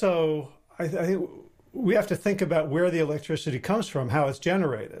 I think we have to think about where the electricity comes from, how it's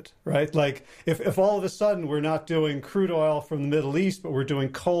generated, right? Like if all of a sudden we're not doing crude oil from the Middle East, but we're doing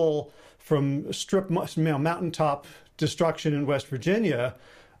coal from mountaintop destruction in West Virginia,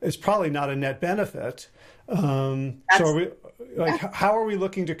 it's probably not a net benefit. So how are we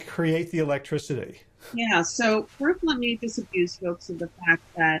looking to create the electricity? Yeah, so first let me disabuse folks of the fact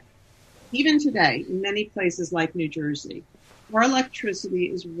that even today, in many places like New Jersey, our electricity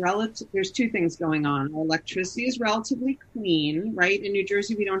is there's two things going on. Our electricity is relatively clean, right? In New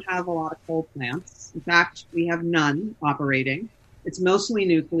Jersey, we don't have a lot of coal plants. In fact, we have none operating. It's mostly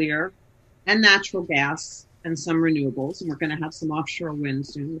nuclear and natural gas and some renewables, and we're going to have some offshore wind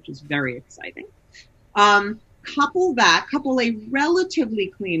soon, which is very exciting. Couple a relatively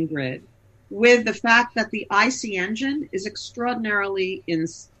clean grid with the fact that the IC engine is extraordinarily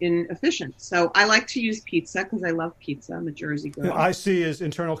inefficient. So I like to use pizza because I love pizza. I'm a Jersey girl. The IC is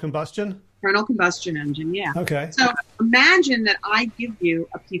internal combustion? Internal combustion engine, yeah. Okay. So imagine that I give you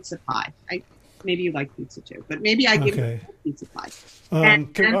a pizza pie. Maybe you like pizza too, but maybe I give you a pizza pie. All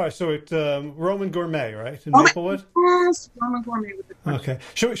right, so it's Roman Gourmet, right? In Maplewood? Yes, Roman Gourmet with the crunch. Okay.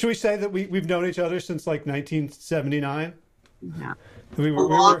 Should we say that we've known each other since like 1979? Yeah. We a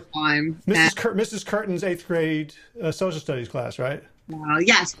long time. Mrs. Curtin's 8th grade social studies class, right?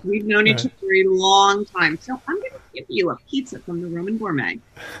 Yes, we've known each other for a long time. So I'm going to give you a pizza from the Roman Gourmet,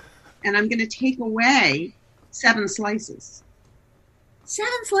 and I'm going to take away 7 slices. 7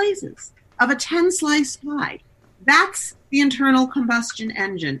 slices of a 10-slice pie. That's the internal combustion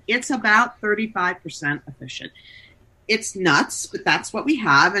engine. It's about 35% efficient. It's nuts, but that's what we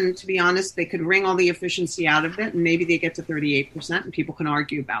have. And to be honest, they could wring all the efficiency out of it, and maybe they get to 38%, and people can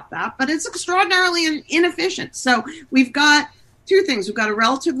argue about that. But it's extraordinarily inefficient. So we've got 2 things. We've got a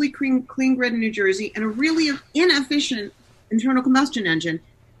relatively clean grid in New Jersey and a really inefficient internal combustion engine.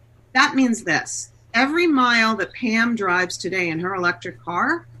 That means this. Every mile that Pam drives today in her electric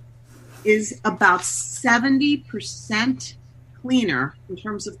car is about 70% cleaner in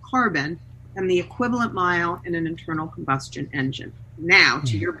terms of carbon than the equivalent mile in an internal combustion engine. Now,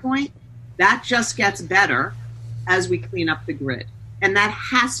 to your point, that just gets better as we clean up the grid. And that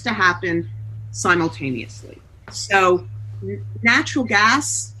has to happen simultaneously. So natural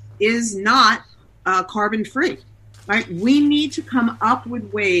gas is not carbon-free. right? We need to come up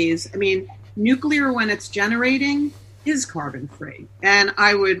with ways. I mean, nuclear, when it's generating, is carbon free. And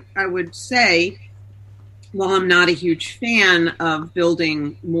I would say, while I'm not a huge fan of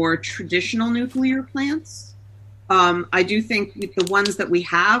building more traditional nuclear plants, I do think the ones that we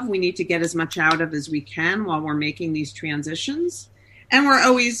have, we need to get as much out of as we can while we're making these transitions. And we're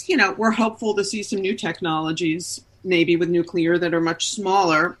always, we're hopeful to see some new technologies, maybe with nuclear, that are much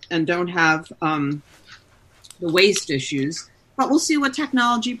smaller and don't have the waste issues. But we'll see what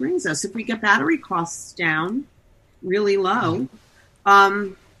technology brings us. If we get battery costs down really low,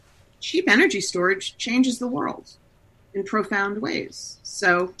 cheap energy storage changes the world in profound ways.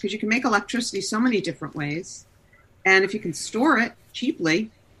 So, because you can make electricity so many different ways, and if you can store it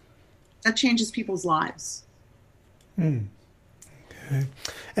cheaply, that changes people's lives. Okay.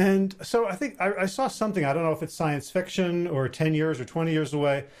 And so I think I saw something, I don't know if it's science fiction or 10 years or 20 years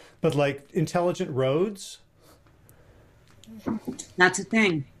away, but like intelligent roads. That's a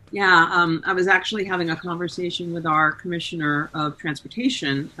thing. Yeah, I was actually having a conversation with our Commissioner of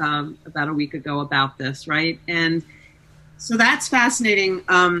Transportation about a week ago about this, right? And so that's fascinating.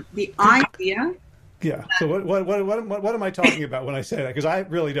 The idea. Yeah. So what am I talking about when I say that? Because I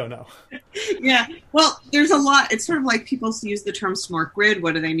really don't know. Yeah. Well, there's a lot. It's sort of like people use the term smart grid.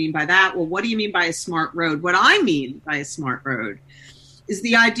 What do they mean by that? Well, what do you mean by a smart road? What I mean by a smart road is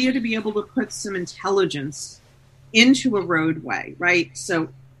the idea to be able to put some intelligence into a roadway, right? So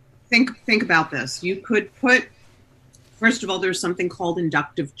think about this. You could put, first of all, there's something called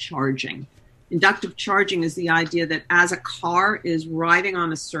inductive charging. Inductive charging is the idea that as a car is riding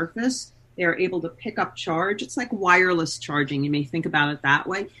on a surface, they're able to pick up charge. It's like wireless charging. You may think about it that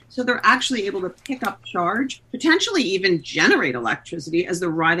way. So they're actually able to pick up charge, potentially even generate electricity as they're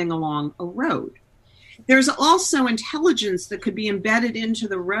riding along a road. There's also intelligence that could be embedded into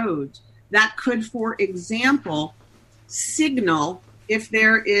the road that could, for example, signal if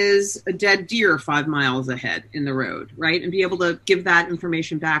there is a dead deer 5 miles ahead in the road, right? And be able to give that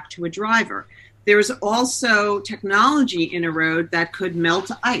information back to a driver. There's also technology in a road that could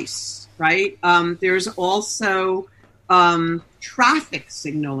melt ice, right? There's also traffic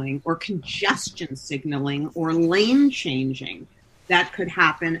signaling or congestion signaling or lane changing that could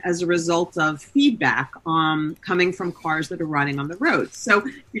happen as a result of feedback coming from cars that are riding on the road. So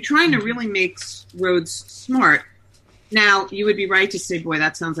you're trying to really make roads smart. Now, you would be right to say, boy,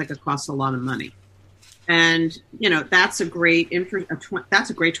 that sounds like it costs a lot of money. And, that's a great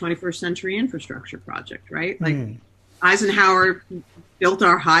 21st century infrastructure project, right? Like Eisenhower built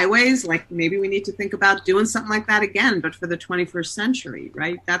our highways. Like maybe we need to think about doing something like that again, but for the 21st century,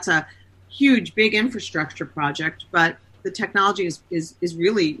 right? That's a huge, big infrastructure project, but the technology is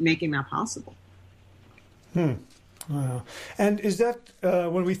really making that possible. Wow. And is that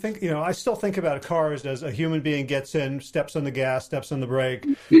when we think, I still think about cars as a human being gets in, steps on the gas, steps on the brake,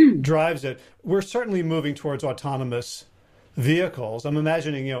 drives it. We're certainly moving towards autonomous vehicles. I'm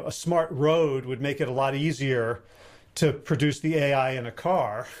imagining, a smart road would make it a lot easier to produce the AI in a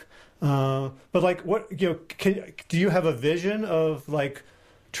car. But like what, do you have a vision of like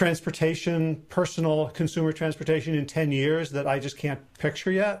transportation, personal consumer transportation in 10 years that I just can't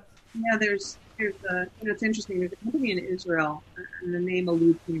picture yet? Yeah, it's interesting. There's a company in Israel, and the name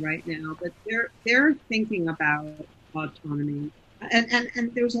eludes me right now, but they're thinking about autonomy.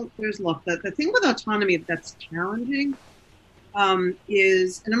 And there's look, the thing with autonomy that's challenging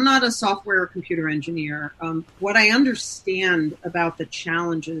is, and I'm not a software or computer engineer. What I understand about the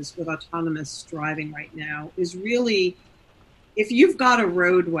challenges with autonomous driving right now is really, if you've got a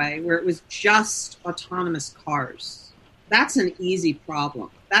roadway where it was just autonomous cars, that's an easy problem.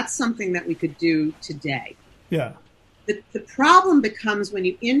 That's something that we could do today. Yeah. The problem becomes when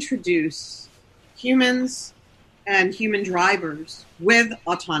you introduce humans and human drivers with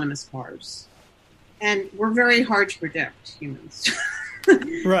autonomous cars. And we're very hard to predict, humans.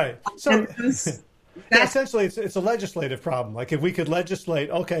 Right. So essentially it's a legislative problem. Like if we could legislate,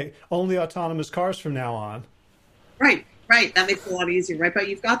 okay, only autonomous cars from now on. Right. That makes it a lot easier, right? But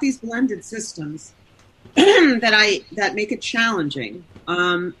you've got these blended systems that make it challenging,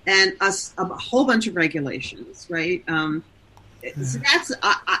 and a whole bunch of regulations, right? So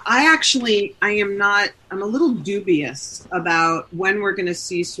I'm a little dubious about when we're going to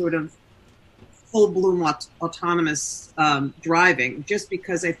see sort of full bloom autonomous driving, just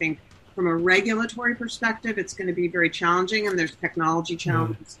because I think from a regulatory perspective, it's going to be very challenging, and there's technology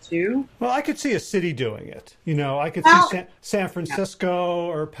challenges too. Well, I could see a city doing it. I could see San Francisco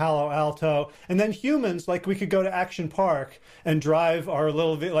or Palo Alto, and then humans, like we could go to Action Park and drive our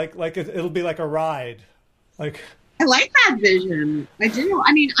little, like it'll be like a ride, like. I like that vision. I do.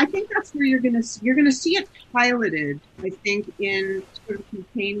 I mean, I think that's where you're gonna see it piloted. I think in sort of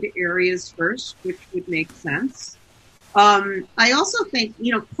contained areas first, which would make sense. I also think,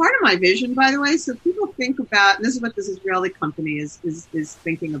 part of my vision, by the way, so people think about, and this is what this Israeli company is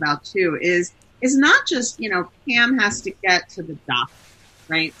thinking about too, is not just, Pam has to get to the doctor,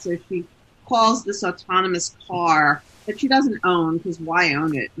 right? So she calls this autonomous car that she doesn't own, because why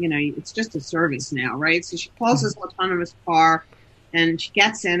own it? It's just a service now, right? So she calls this autonomous car and she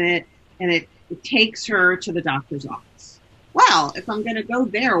gets in it and it takes her to the doctor's office. Well, if I'm going to go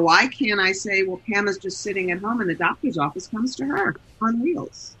there, why can't I say, well, Pam is just sitting at home and the doctor's office comes to her on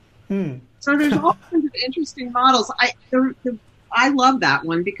wheels? So there's all kinds of interesting models. I love that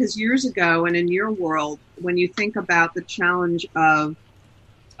one, because years ago, and in your world, when you think about the challenge of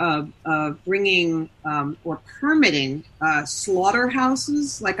bringing or permitting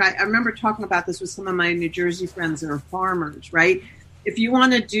slaughterhouses, like I remember talking about this with some of my New Jersey friends that are farmers, right? If you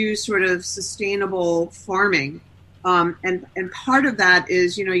want to do sort of sustainable farming, and part of that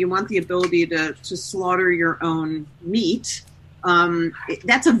is, you want the ability to slaughter your own meat.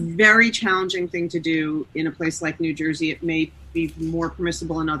 That's a very challenging thing to do in a place like New Jersey. It may be more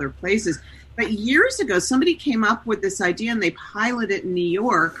permissible in other places. But years ago, somebody came up with this idea, and they piloted it in New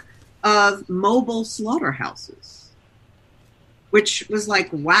York, of mobile slaughterhouses, which was like,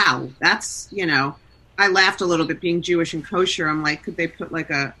 wow, that's, I laughed a little bit being Jewish and kosher. I'm like, could they put like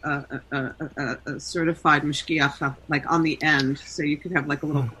a certified mashgiach like on the end, so you could have like a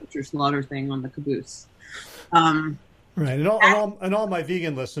little kosher slaughter thing on the caboose? Right, and all my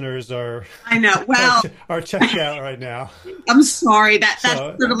vegan listeners are, I know, well, are checked out right now. I'm sorry, that's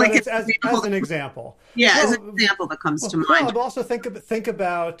sort of like as an example. Yeah, as an example that comes to mind. But also think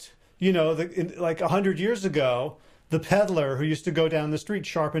about like 100 years ago, the peddler who used to go down the street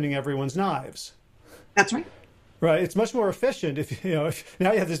sharpening everyone's knives. That's right. Right. It's much more efficient if now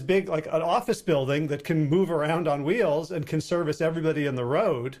you have this big, like an office building that can move around on wheels and can service everybody in the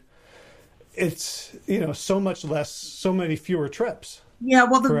road. It's, so much less, so many fewer trips. Yeah.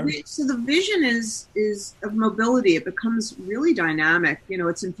 Well, the vision is of mobility. It becomes really dynamic.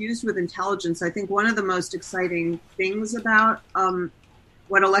 It's infused with intelligence. I think one of the most exciting things about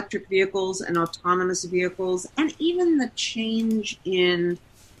what electric vehicles and autonomous vehicles, and even the change in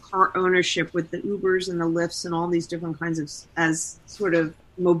car ownership with the Ubers and the Lyfts and all these different kinds of, as sort of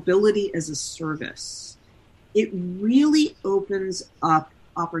mobility as a service, it really opens up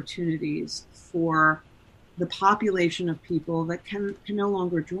opportunities for the population of people that can no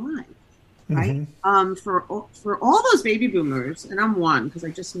longer drive, right? Mm-hmm. For all those baby boomers, and I'm one, because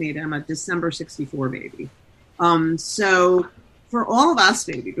I'm a December 64 baby. So for all of us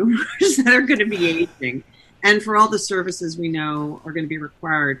baby boomers that are going to be aging, and for all the services we know are going to be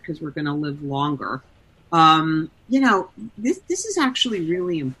required because we're going to live longer, this is actually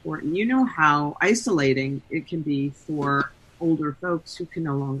really important. You know how isolating it can be for older folks who can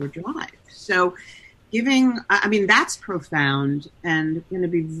no longer drive. So that's profound and going to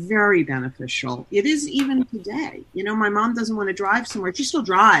be very beneficial. It is even today. My mom doesn't want to drive somewhere. She still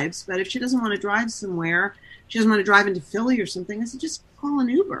drives, but if she doesn't want to drive somewhere, she doesn't want to drive into Philly or something, I said, just call an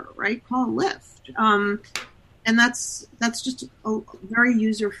Uber, right? Call a Lyft. And that's just a very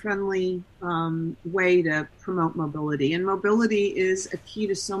user-friendly way to promote mobility. And mobility is a key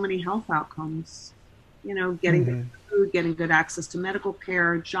to so many health outcomes. Getting good food, getting good access to medical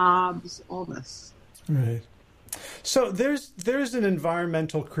care, jobs, all this. Right. So there's an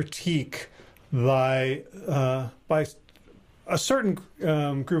environmental critique by a certain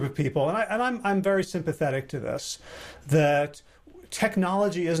group of people, and I'm very sympathetic to this, that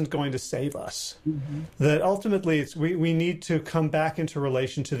technology isn't going to save us. Mm-hmm. That ultimately we need to come back into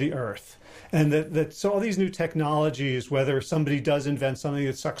relation to the earth. And that so all these new technologies, whether somebody does invent something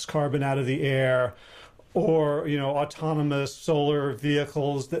that sucks carbon out of the air, or autonomous solar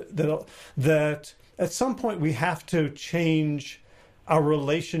vehicles, that at some point we have to change our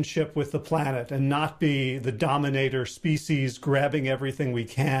relationship with the planet and not be the dominator species grabbing everything we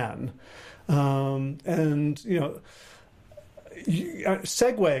can.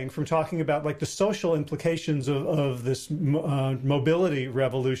 Segueing from talking about like the social implications of this mobility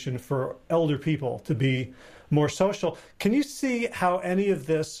revolution for elder people to be more social, can you see how any of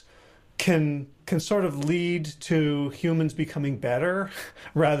this can sort of lead to humans becoming better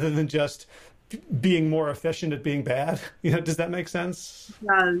rather than just being more efficient at being bad? Does that make sense?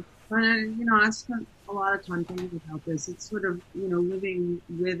 Yeah, I spent a lot of time thinking about this. It's sort of, living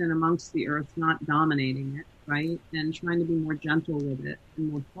with and amongst the earth, not dominating it, right? And trying to be more gentle with it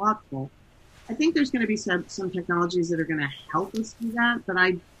and more thoughtful. I think there's going to be some technologies that are going to help us do that, but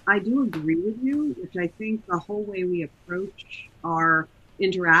I do agree with you, which I think the whole way we approach our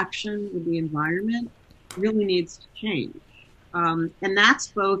interaction with the environment really needs to change. And that's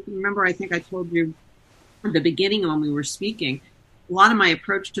both, remember, I think I told you at the beginning when we were speaking, a lot of my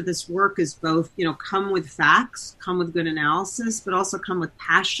approach to this work is both, come with facts, come with good analysis, but also come with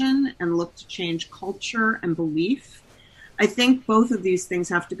passion and look to change culture and belief. I think both of these things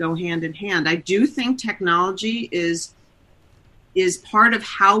have to go hand in hand. I do think technology is part of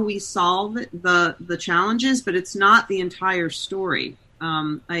how we solve the challenges, but it's not the entire story.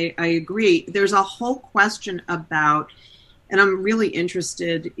 I agree. There's a whole question about, and I'm really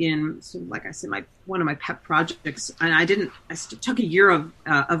interested in, so like I said, one of my pet projects, and I took a year of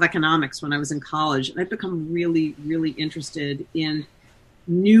economics when I was in college, and I've become really, really interested in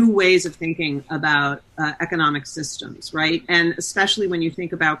new ways of thinking about economic systems, right? And especially when you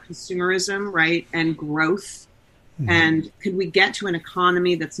think about consumerism, right, and growth. Mm-hmm. And could we get to an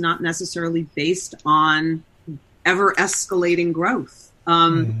economy that's not necessarily based on ever escalating growth?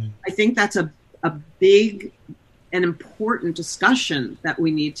 I think that's a big and important discussion that we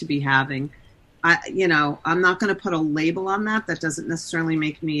need to be having. I'm not going to put a label on that. That doesn't necessarily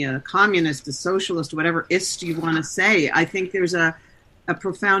make me a communist, a socialist, whatever ist you want to say. I think there's a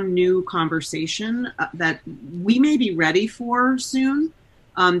profound new conversation that we may be ready for soon,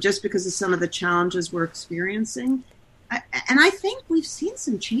 just because of some of the challenges we're experiencing. And I think we've seen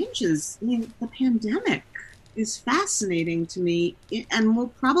some changes. I mean, the pandemic is fascinating to me, and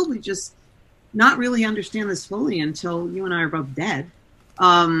we'll probably just not really understand this fully until you and I are both dead,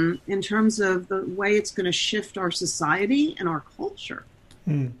 in terms of the way it's going to shift our society and our culture.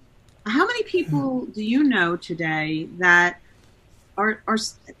 Mm. How many people do you know today that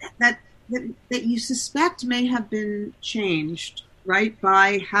that you suspect may have been changed, right,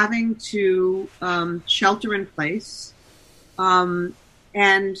 by having to shelter in place, and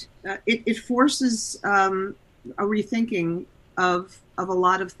it forces a rethinking of a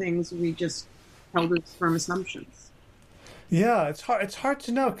lot of things we just held as firm assumptions. Yeah, it's hard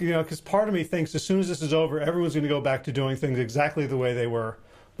to know, because part of me thinks as soon as this is over, everyone's going to go back to doing things exactly the way they were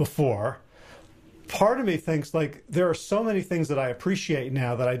before. Part of me thinks, like, there are so many things that I appreciate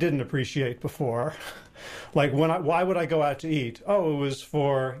now that I didn't appreciate before. Like, why would I go out to eat? Oh, it was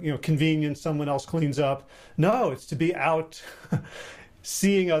for, convenience, someone else cleans up. No, it's to be out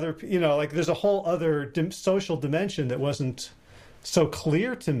seeing other, like, there's a whole other social dimension that wasn't so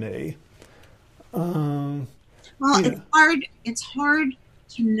clear to me. Well, it's hard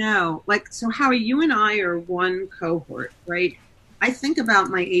to know. Like, so Howie, you and I are one cohort, right? I think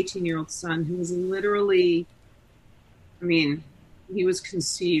about my 18-year-old son, who was literally, he was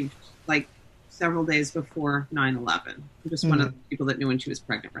conceived like several days before 9/11. I'm just one of the people that knew when she was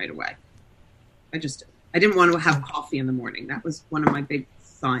pregnant right away. I didn't want to have coffee in the morning. That was one of my big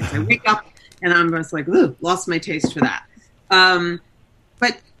signs. I wake up and I'm just like, ooh, lost my taste for that.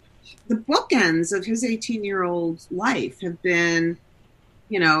 But the bookends of his 18-year-old life have been,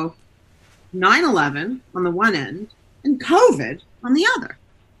 9/11 on the one end and COVID on the other.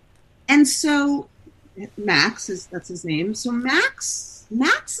 And so Max that's his name. So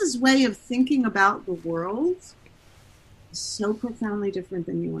Max's way of thinking about the world is so profoundly different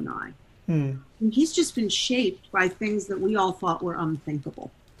than you and I. And he's just been shaped by things that we all thought were unthinkable.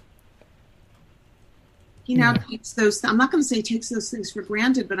 He now takes those, I'm not going to say he takes those things for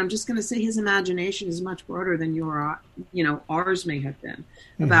granted, but I'm just going to say his imagination is much broader than ours may have been,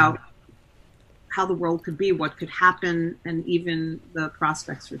 about how the world could be, what could happen, and even the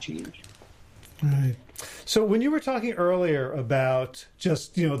prospects for change. Right. So when you were talking earlier about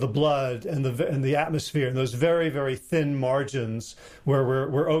just, the blood and the atmosphere and those very, very thin margins where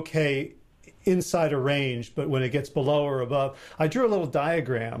we're okay inside a range, but when it gets below or above, I drew a little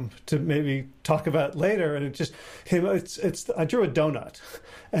diagram to maybe talk about later, and I drew a donut,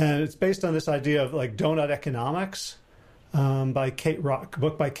 and it's based on this idea of like donut economics, by Kate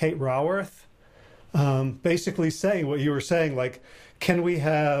Raworth, basically saying what you were saying, like, can we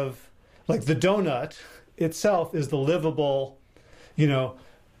have, like, the donut itself is the livable,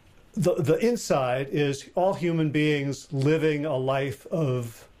 the inside is all human beings living a life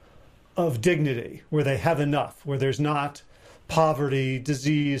of dignity, where they have enough, where there's not poverty,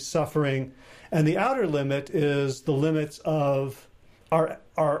 disease, suffering. And the outer limit is the limits of our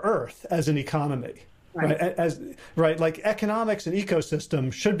earth as an economy. Right? Like, economics and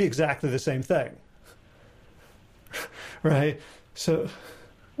ecosystem should be exactly the same thing. Right? So,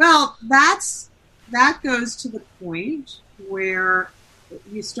 well, that goes to the point where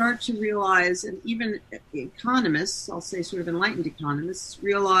you start to realize, and even economists, I'll say sort of enlightened economists,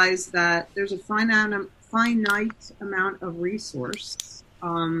 realize that there's a finite amount of resource,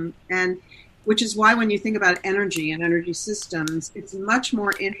 and which is why when you think about energy and energy systems, it's much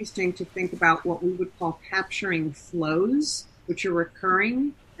more interesting to think about what we would call capturing flows, which are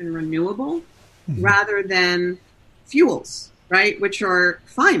recurring and renewable, rather than fuels, right, which are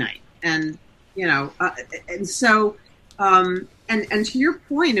finite. And, and so, and to your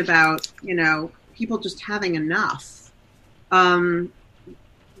point about, people just having enough,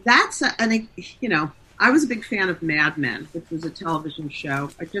 that's, I was a big fan of Mad Men, which was a television show.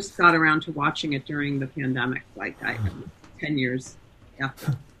 I just got around to watching it during the pandemic, 10 years. Yeah.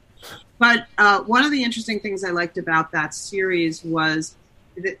 But one of the interesting things I liked about that series was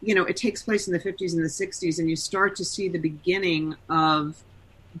that, it takes place in the 50s and the 60s, and you start to see the beginning of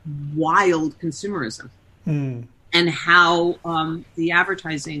wild consumerism and how the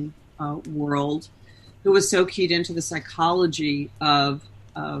advertising world, who was so keyed into the psychology of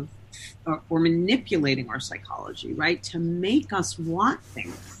or manipulating our psychology, right, to make us want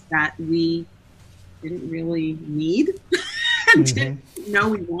things that we didn't really need and didn't know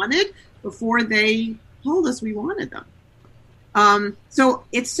we wanted before they told us we wanted them. So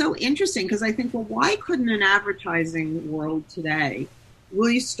it's so interesting because I think, well, why couldn't an advertising world today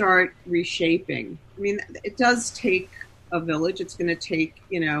really start reshaping? I mean, it does take a village. It's going to take,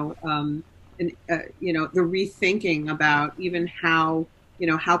 the rethinking about even how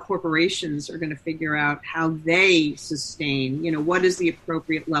corporations are going to figure out how they sustain, what is the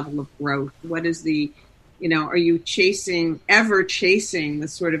appropriate level of growth? What is the, are you ever chasing the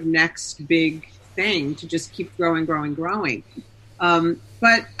sort of next big thing to just keep growing? But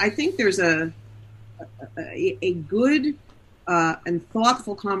I think there's a good and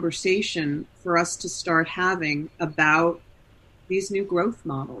thoughtful conversation for us to start having about these new growth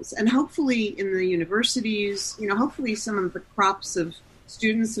models. And hopefully in the universities, hopefully some of the crops of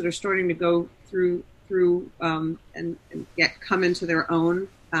students that are starting to go through and come into their own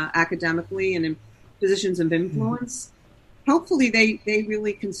academically and in positions of influence, hopefully they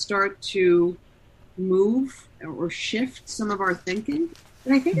really can start to move or shift some of our thinking.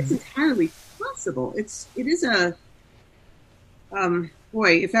 And I think it's entirely possible. It is a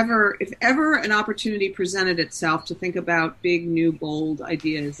if ever an opportunity presented itself to think about big, new, bold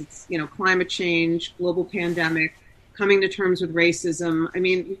ideas, it's climate change, global pandemic, coming to terms with racism. I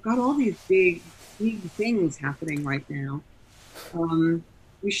mean, we've got all these big things happening right now.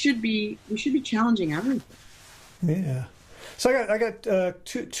 We should be challenging everything. Yeah. So I got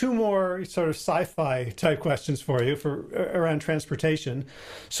two more sort of sci-fi type questions for you around transportation.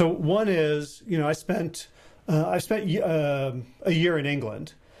 So one is, I spent a year in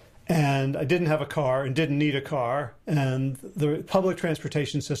England, and I didn't have a car and didn't need a car, and the public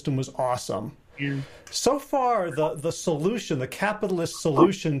transportation system was awesome. Yeah. So far, the solution, the capitalist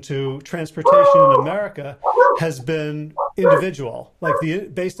solution to transportation in America has been individual,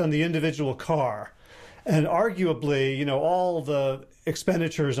 based on the individual car. And arguably, all the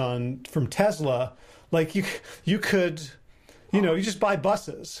expenditures from Tesla, you could, you just buy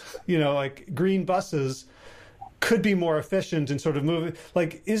buses, like green buses could be more efficient and sort of moving.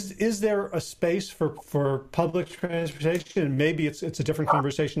 Is there a space for public transportation? Maybe it's a different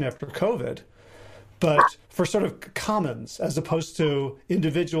conversation after COVID, but for sort of commons as opposed to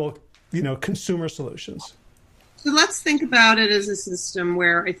individual, consumer solutions. So let's think about it as a system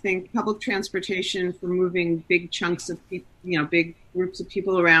where I think public transportation for moving big chunks of big groups of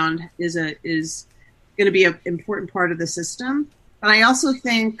people around is going to be an important part of the system. But I also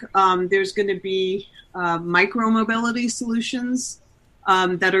think there's going to be micro-mobility solutions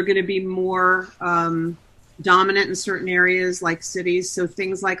that are going to be more dominant in certain areas like cities. So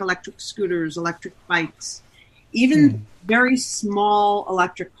things like electric scooters, electric bikes, even very small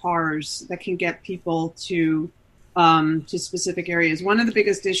electric cars that can get people to specific areas. One of the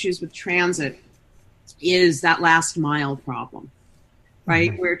biggest issues with transit is that last mile problem,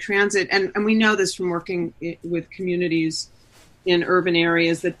 right? Where transit, and we know this from working with communities in urban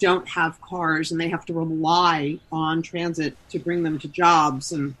areas that don't have cars and they have to rely on transit to bring them to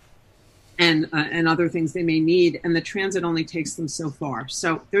jobs and other things they may need. And the transit only takes them so far.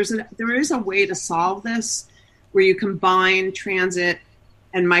 So there is a way to solve this where you combine transit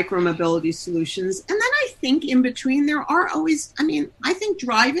and micro-mobility solutions. And then I think in between there are always, I think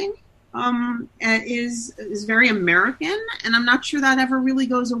driving is very American, and I'm not sure that ever really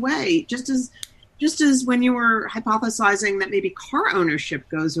goes away. Just as when you were hypothesizing that maybe car ownership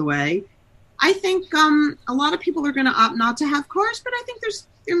goes away, I think a lot of people are going to opt not to have cars, but I think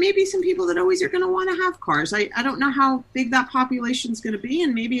there may be some people that always are going to want to have cars. I don't know how big that population is going to be,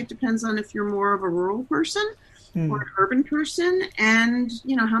 and maybe it depends on if you're more of a rural person or an urban person, and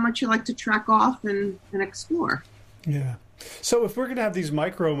how much you like to trek off and explore. Yeah. So if we're going to have these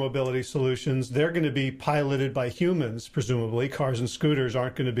micro mobility solutions, they're going to be piloted by humans, presumably. Cars and scooters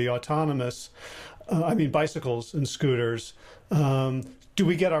aren't going to be autonomous. Bicycles and scooters. Do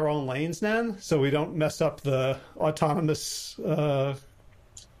we get our own lanes then, so we don't mess up the autonomous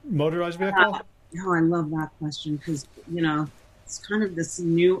motorized vehicle? I love that question because, it's kind of this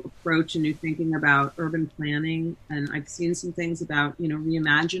new approach and new thinking about urban planning. And I've seen some things about,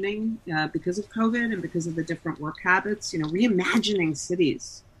 reimagining because of COVID and because of the different work habits, reimagining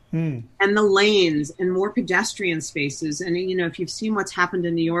cities and the lanes and more pedestrian spaces. And, if you've seen what's happened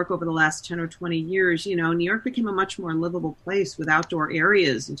in New York over the last 10 or 20 years, New York became a much more livable place with outdoor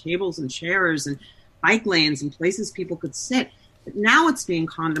areas and tables and chairs and bike lanes and places people could sit. But now what's being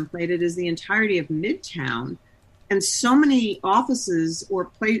contemplated is the entirety of Midtown and so many offices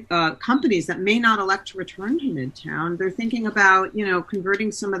or companies that may not elect to return to Midtown. They're thinking about,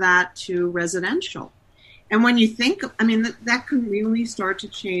 converting some of that to residential. And when you think, that can really start to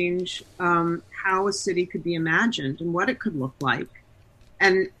change how a city could be imagined and what it could look like.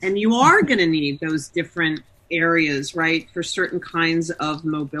 And you are going to need those different areas, right, for certain kinds of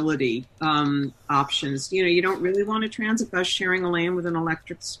mobility options. You don't really want a transit bus sharing a lane with an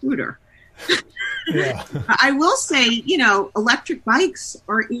electric scooter. Yeah. I will say, electric bikes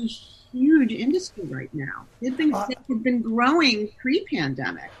are a huge industry right now. They've been growing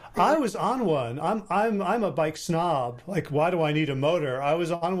pre-pandemic. I was on one. I'm a bike snob. Like, why do I need a motor? I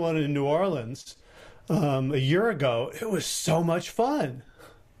was on one in New Orleans a year ago. It was so much fun.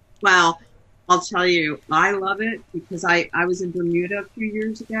 Well, I'll tell you, I love it because I was in Bermuda a few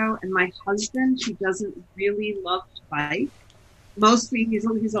years ago, and my husband, he doesn't really love to bike. Mostly, he's a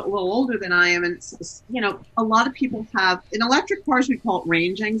little older than I am, and a lot of people have in electric cars. We call it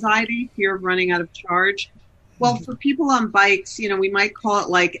range anxiety, fear of running out of charge. Well, for people on bikes, we might call it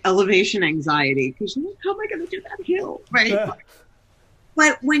like elevation anxiety because how am I going to do that hill, right? Yeah.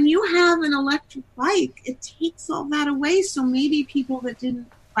 But when you have an electric bike, it takes all that away. So maybe people that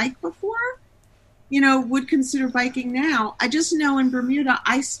didn't bike before, would consider biking now. I just know in Bermuda,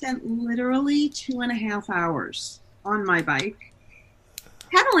 I spent literally 2.5 hours on my bike,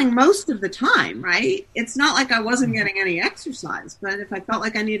 pedaling most of the time, right? It's not like I wasn't getting any exercise, but if I felt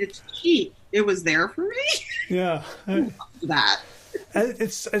like I needed to cheat, it was there for me. Yeah. That.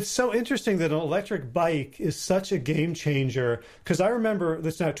 It's so interesting that an electric bike is such a game changer, because I remember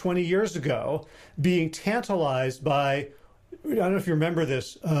this now 20 years ago being tantalized by, I don't know if you remember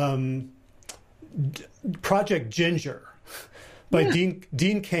this, Project Ginger by Dean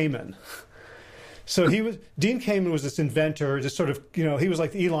Kamen. So Dean Kamen was this inventor, just sort of, he was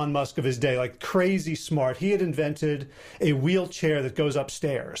like the Elon Musk of his day, like crazy smart. He had invented a wheelchair that goes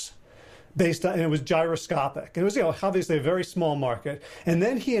upstairs and it was gyroscopic. It was, obviously a very small market. And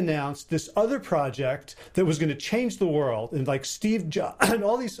then he announced this other project that was going to change the world. And like Steve Jobs and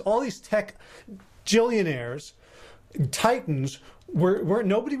all these tech billionaires, titans, were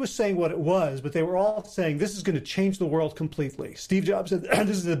nobody was saying what it was, but they were all saying this is going to change the world completely. Steve Jobs said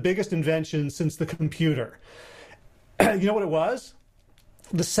this is the biggest invention since the computer. You know what it was?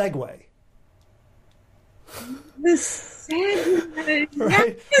 The Segway. The Segway,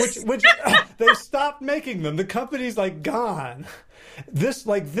 right? Which they stopped making them. The company's like gone. This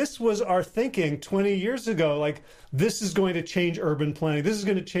was our thinking 20 years ago. Like, this is going to change urban planning. This is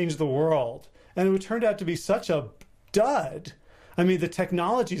going to change the world, and it turned out to be such a dud. The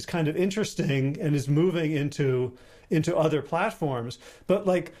technology is kind of interesting and is moving into other platforms. But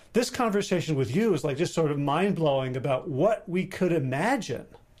like this conversation with you is like just sort of mind blowing about what we could imagine.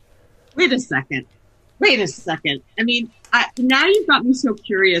 Wait a second. Now you've got me so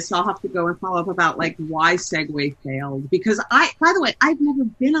curious. I'll have to go and follow up about like why Segway failed. Because by the way, I've never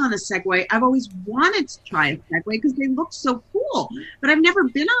been on a Segway. I've always wanted to try a Segway because they look so cool, but I've never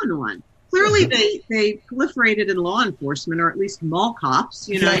been on one. Clearly, they proliferated in law enforcement, or at least mall cops.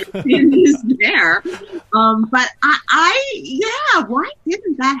 You've seen these there. But why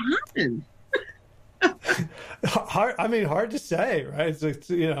didn't that happen? Hard to say, right?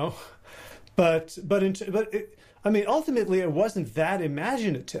 But ultimately, it wasn't that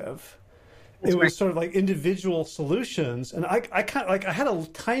imaginative. It was sort of like individual solutions. And I had a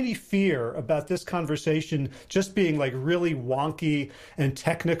tiny fear about this conversation just being like really wonky and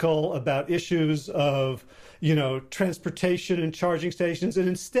technical about issues of, transportation and charging stations. And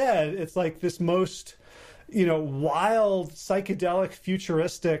instead, it's like this most, wild, psychedelic,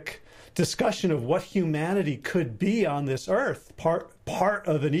 futuristic discussion of what humanity could be on this earth, part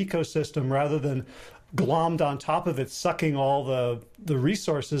of an ecosystem rather than glommed on top of it, sucking all the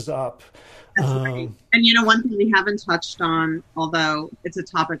resources up. That's right. And one thing we haven't touched on, although it's a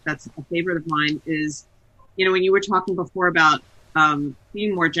topic that's a favorite of mine, is when you were talking before about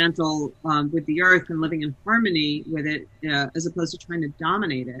being more gentle with the earth and living in harmony with it, as opposed to trying to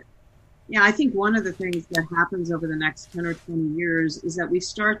dominate it. Yeah, I think one of the things that happens over the next 10 or 20 years is that we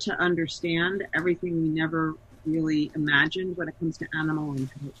start to understand everything we never really imagined when it comes to animal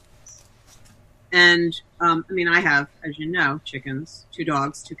intelligence. And, I have, as you know, chickens, 2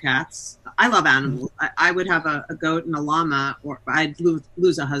 dogs, 2 cats. I love animals. I would have a goat and a llama, or I'd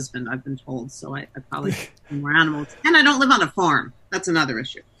lose a husband, I've been told. So I probably have more animals. And I don't live on a farm. That's another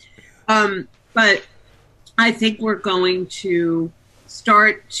issue. But I think we're going to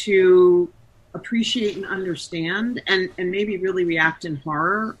start to appreciate and understand and maybe really react in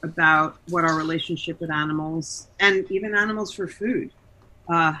horror about what our relationship with animals and even animals for food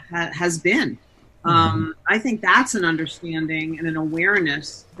has been. I think that's an understanding and an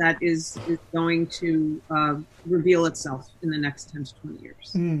awareness that is going to reveal itself in the next 10 to 20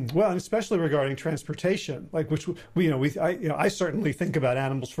 years. Well, and especially regarding transportation, which I certainly think about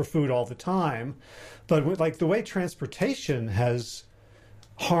animals for food all the time, but the way transportation has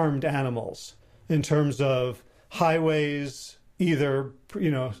harmed animals in terms of highways, either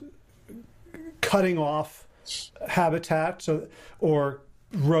cutting off habitat or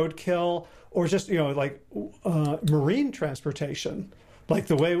roadkill, or just marine transportation, like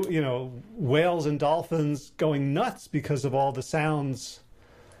the way whales and dolphins going nuts because of all the sounds.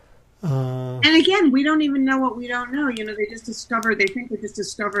 And again, we don't even know what we don't know. They think they just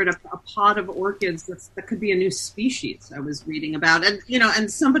discovered a pod of orchids that could be a new species. I was reading about,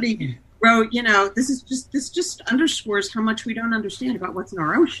 and somebody wrote, this just underscores how much we don't understand about what's in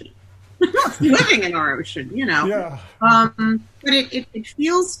our ocean. Living in our ocean, Yeah. But it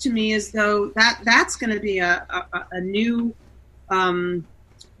feels to me as though that's going to be a new, kind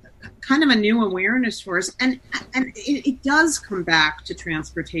of a new awareness for us. And it does come back to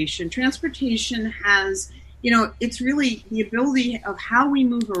transportation. Transportation has, it's really the ability of how we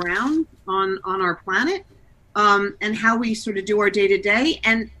move around on our planet, and how we sort of do our day to day.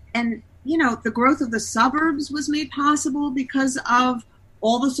 And the growth of the suburbs was made possible because of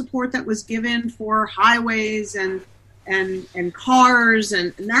all the support that was given for highways and cars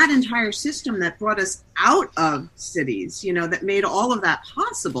and that entire system that brought us out of cities, that made all of that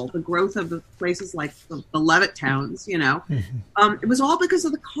possible. The growth of the places like the Levitt towns, it was all because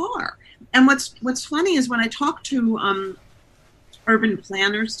of the car. And what's funny is when I talk to urban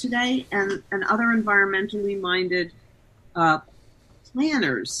planners today and other environmentally minded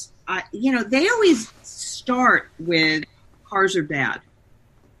planners, they always start with cars are bad.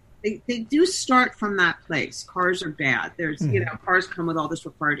 They do start from that place. Cars are bad. There's, cars come with all this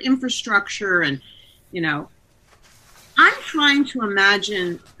required infrastructure. And, I'm trying to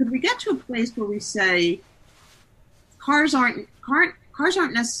imagine, could we get to a place where we say cars aren't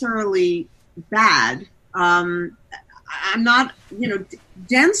necessarily bad. I'm not,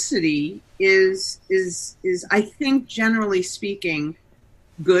 density is I think generally speaking,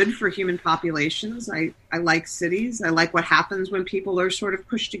 good for human populations. I like cities. I like what happens when people are sort of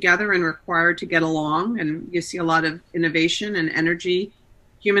pushed together and required to get along. And you see a lot of innovation and energy,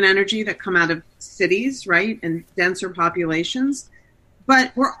 human energy that come out of cities, right? And denser populations.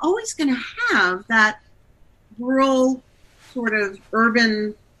 But we're always going to have that rural sort of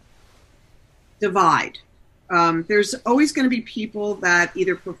urban divide. There's always going to be people that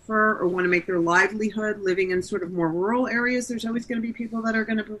either prefer or want to make their livelihood living in sort of more rural areas. There's always going to be people that are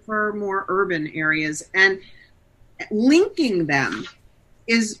going to prefer more urban areas. And linking them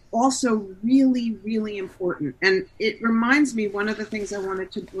is also really, really important. And it reminds me, one of the things I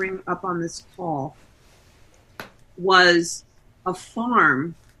wanted to bring up on this call was a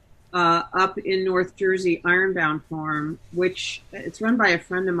farm up in North Jersey, Ironbound Farm, which it's run by a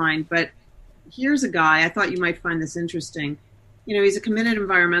friend of mine, but here's a guy, I thought you might find this interesting. He's a committed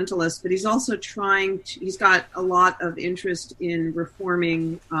environmentalist, but he's also he's got a lot of interest in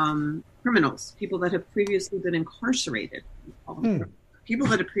reforming criminals, people that have previously been incarcerated, people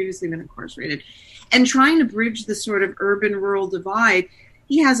that have previously been incarcerated, and trying to bridge the sort of urban-rural divide.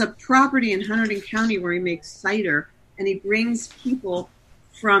 He has a property in Hunterdon County where he makes cider, and he brings people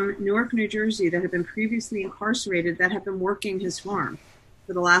from Newark, New Jersey that have been previously incarcerated that have been working his farm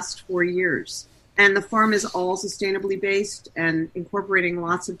for the last 4 years. And the farm is all sustainably based and incorporating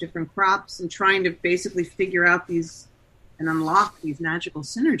lots of different crops and trying to basically figure out these and unlock these magical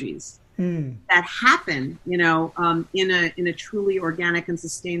synergies. that happen, in a truly organic and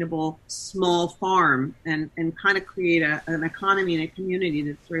sustainable small farm, and kind of create an economy and a community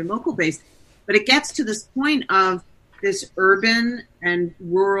that's very local based. But it gets to this point of this urban and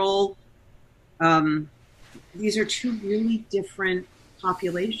rural. These are two really different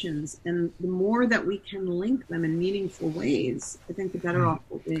populations, and the more that we can link them in meaningful ways, I think the better off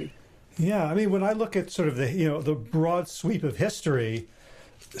we'll be. Yeah, I mean, when I look at sort of the broad sweep of history,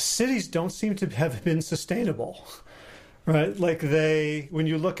 cities don't seem to have been sustainable, right? Like when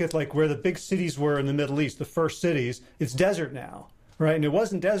you look at like where the big cities were in the Middle East, the first cities, it's desert now, right? And it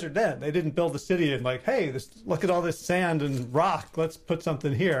wasn't desert then. They didn't build the city and like, hey, look at all this sand and rock, let's put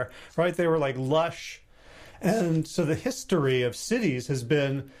something here, right? They were like lush. And so the history of cities has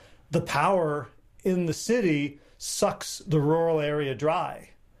been the power in the city sucks the rural area dry.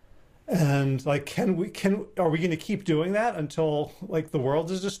 And like, are we going to keep doing that until like the world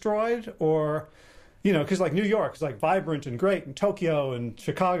is destroyed? Or, because like New York is like vibrant and great, and Tokyo and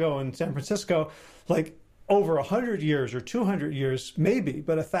Chicago and San Francisco, like over 100 years or 200 years, maybe,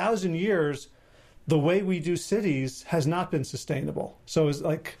 but 1,000 years, the way we do cities has not been sustainable. So it's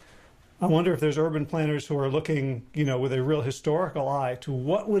like, I wonder if there's urban planners who are looking, with a real historical eye to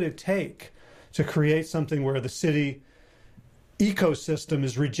what would it take to create something where the city ecosystem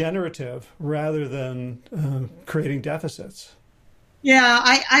is regenerative rather than creating deficits. Yeah,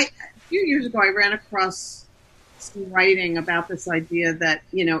 a few years ago, I ran across some writing about this idea that,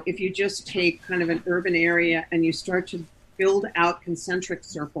 if you just take kind of an urban area and you start to build out concentric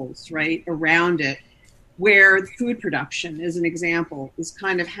circles, right, around it, where food production, as an example, is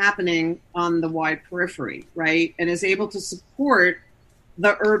kind of happening on the wide periphery, right, and is able to support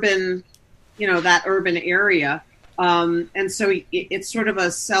the urban, that urban area. And so it's sort of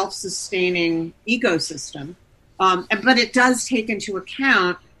a self-sustaining ecosystem. But it does take into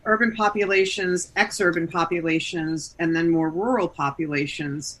account urban populations, ex-urban populations, and then more rural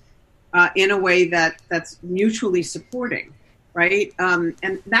populations in a way that's mutually supporting. Right.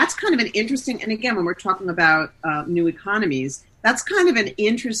 And that's kind of an interesting, and again, when we're talking about new economies, that's kind of an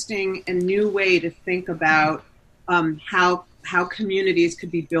interesting and new way to think about how communities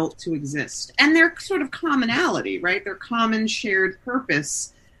could be built to exist. And their sort of commonality, right? Their common shared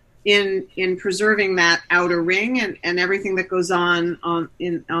purpose in preserving that outer ring and everything that goes on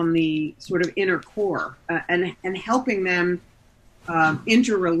the sort of inner core and helping them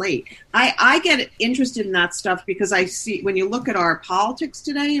interrelate. I get interested in that stuff because I see when you look at our politics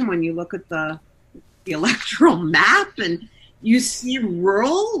today and when you look at the electoral map and you see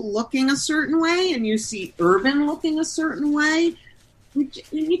rural looking a certain way and you see urban looking a certain way, we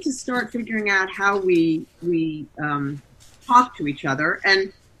need to start figuring out how we talk to each other.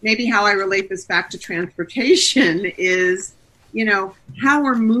 And maybe how I relate this back to transportation is, how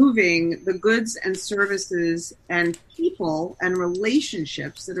we're moving the goods and services and people and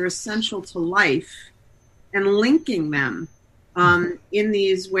relationships that are essential to life and linking them in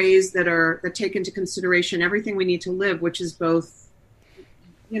these ways that take into consideration everything we need to live, which is both,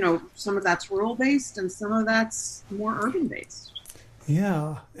 some of that's rural based and some of that's more urban based.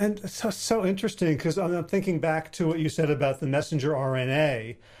 Yeah. And so interesting because I'm thinking back to what you said about the messenger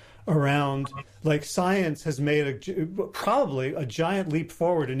RNA around like science has made probably a giant leap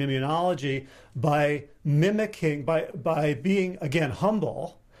forward in immunology by mimicking, by being, again,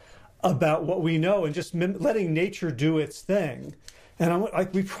 humble about what we know and just letting nature do its thing. And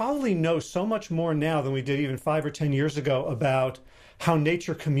we probably know so much more now than we did even 5 or 10 years ago about how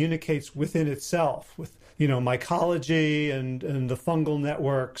nature communicates within itself with, mycology and the fungal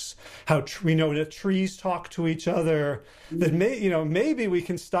networks, how we know that trees talk to each other, that maybe we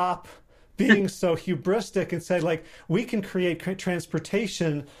can stop being so hubristic and say, like, we can create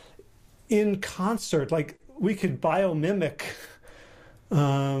transportation in concert. Like, we could biomimic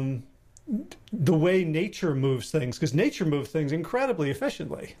the way nature moves things, because nature moves things incredibly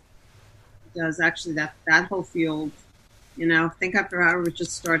efficiently. It does. Actually, that whole field, think after I was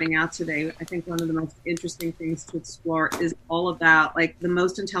just starting out today, I think one of the most interesting things to explore is all about like the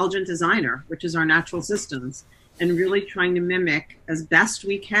most intelligent designer, which is our natural systems, and really trying to mimic as best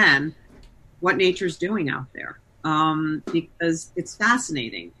we can what nature's doing out there. Because it's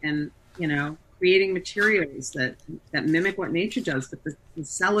fascinating and, creating materials that mimic what nature does, but the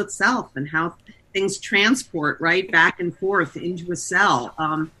cell itself and how things transport right back and forth into a cell.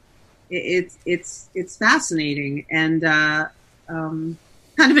 It's fascinating and kind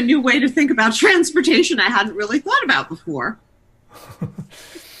of a new way to think about transportation I hadn't really thought about before.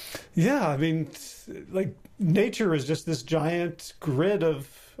 Yeah, I mean, like nature is just this giant grid of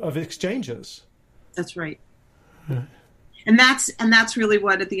exchanges. That's right. And that's really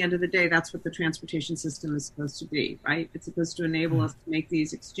what, at the end of the day, that's what the transportation system is supposed to be, right? It's supposed to enable us to make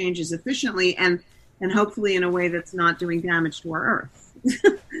these exchanges efficiently and hopefully in a way that's not doing damage to our Earth.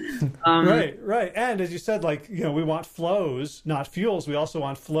 Right. And as you said, like, we want flows, not fuels. We also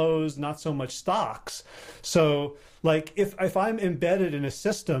want flows, not so much stocks. So, like, if I'm embedded in a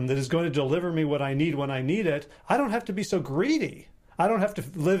system that is going to deliver me what I need when I need it, I don't have to be so greedy. I don't have to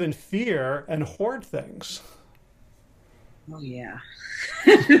live in fear and hoard things. Oh, yeah.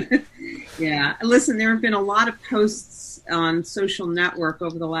 Yeah. Listen, there have been a lot of posts on social network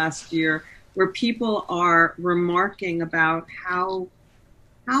over the last year where people are remarking about how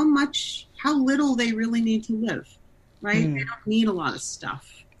little they really need to live, right? They don't need a lot of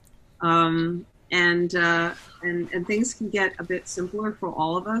stuff. And things can get a bit simpler for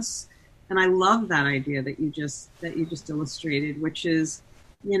all of us. And I love that idea that you just illustrated, which is,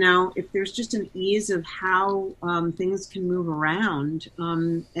 if there's just an ease of how things can move around,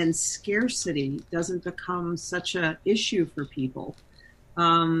 and scarcity doesn't become such a issue for people,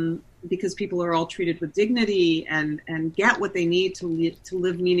 because people are all treated with dignity and get what they need to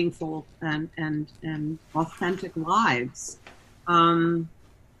live meaningful and authentic lives, a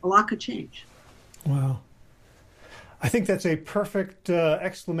lot could change. Wow. I think that's a perfect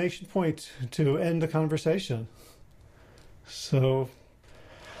exclamation point to end the conversation. So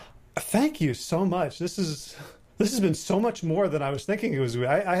thank you so much. This has been so much more than I was thinking it was.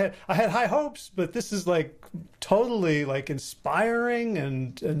 I had high hopes, but this is like totally like inspiring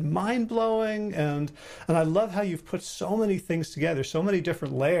and mind blowing, and I love how you've put so many things together, so many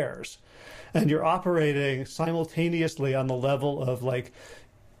different layers, and you're operating simultaneously on the level of like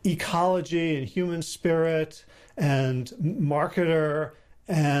ecology and human spirit and marketer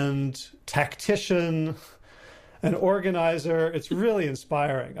and tactician and organizer. It's really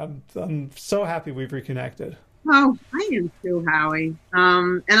inspiring. I'm so happy we've reconnected. Oh, I am too, Howie.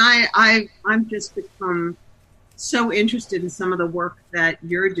 And I'm just become so interested in some of the work that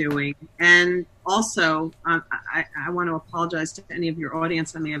you're doing. And also, I want to apologize to any of your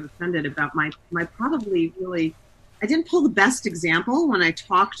audience I may have offended about my probably really, I didn't pull the best example when I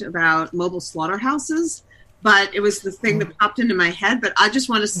talked about mobile slaughterhouses, but it was the thing that popped into my head. But I just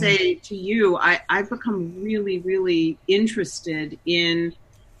want to say to you, I've become really, really interested in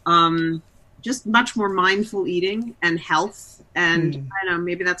just much more mindful eating and health. And I don't know,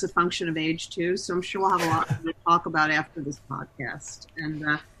 maybe that's a function of age too. So I'm sure we'll have a lot to talk about after this podcast.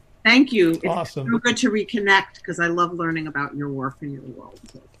 And thank you. Awesome. It's so good to reconnect because I love learning about your work and your world.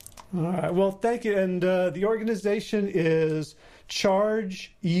 So. All right. Well, thank you. And the organization is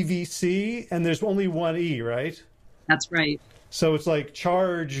Charge EVC, and there's only one E, right? That's right. So it's like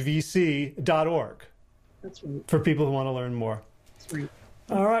chargevc.org. That's right. For people who want to learn more. That's right.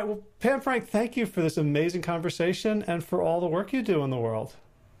 All right. Well, Pam Frank, thank you for this amazing conversation and for all the work you do in the world.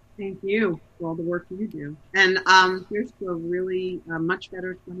 Thank you for all the work you do. And here's to a really much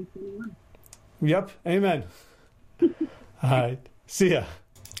better 2021. Yep. Amen. All right. See ya.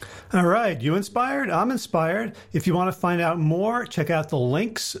 All right. You inspired? I'm inspired. If you want to find out more, check out the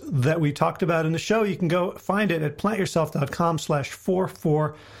links that we talked about in the show. You can go find it at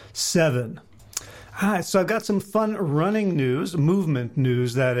plantyourself.com/447. All right, so I've got some fun running news, movement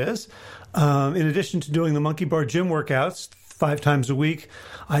news, that is. In addition to doing the Monkey Bar Gym workouts 5 times a week,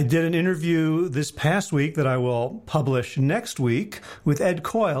 I did an interview this past week that I will publish next week with Ed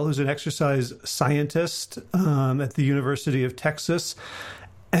Coyle, who's an exercise scientist at the University of Texas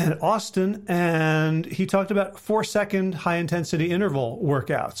and Austin, and he talked about 4-second high-intensity interval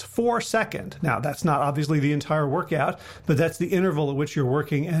workouts. 4-second. Now, that's not obviously the entire workout, but that's the interval at which you're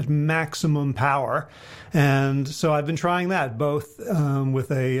working at maximum power. And so I've been trying that, both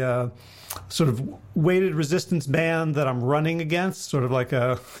with a sort of weighted resistance band that I'm running against, sort of like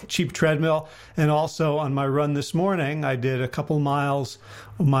a cheap treadmill, and also on my run this morning, I did a couple miles,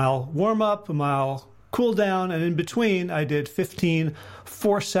 a mile warm-up, a mile cool down, and in between I did 15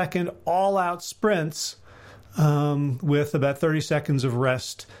 4-second all-out sprints with about 30 seconds of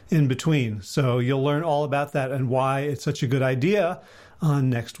rest in between. So you'll learn all about that and why it's such a good idea on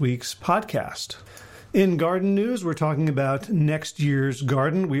next week's podcast. In garden news, we're talking about next year's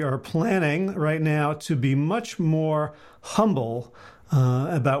garden. We are planning right now to be much more humble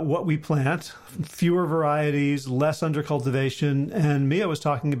about what we plant, fewer varieties, less under cultivation. And Mia was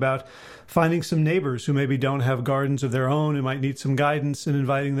talking about finding some neighbors who maybe don't have gardens of their own, who might need some guidance, and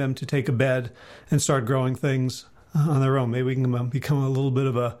inviting them to take a bed and start growing things on their own. Maybe we can become a little bit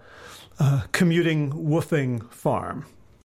of a commuting woofing farm.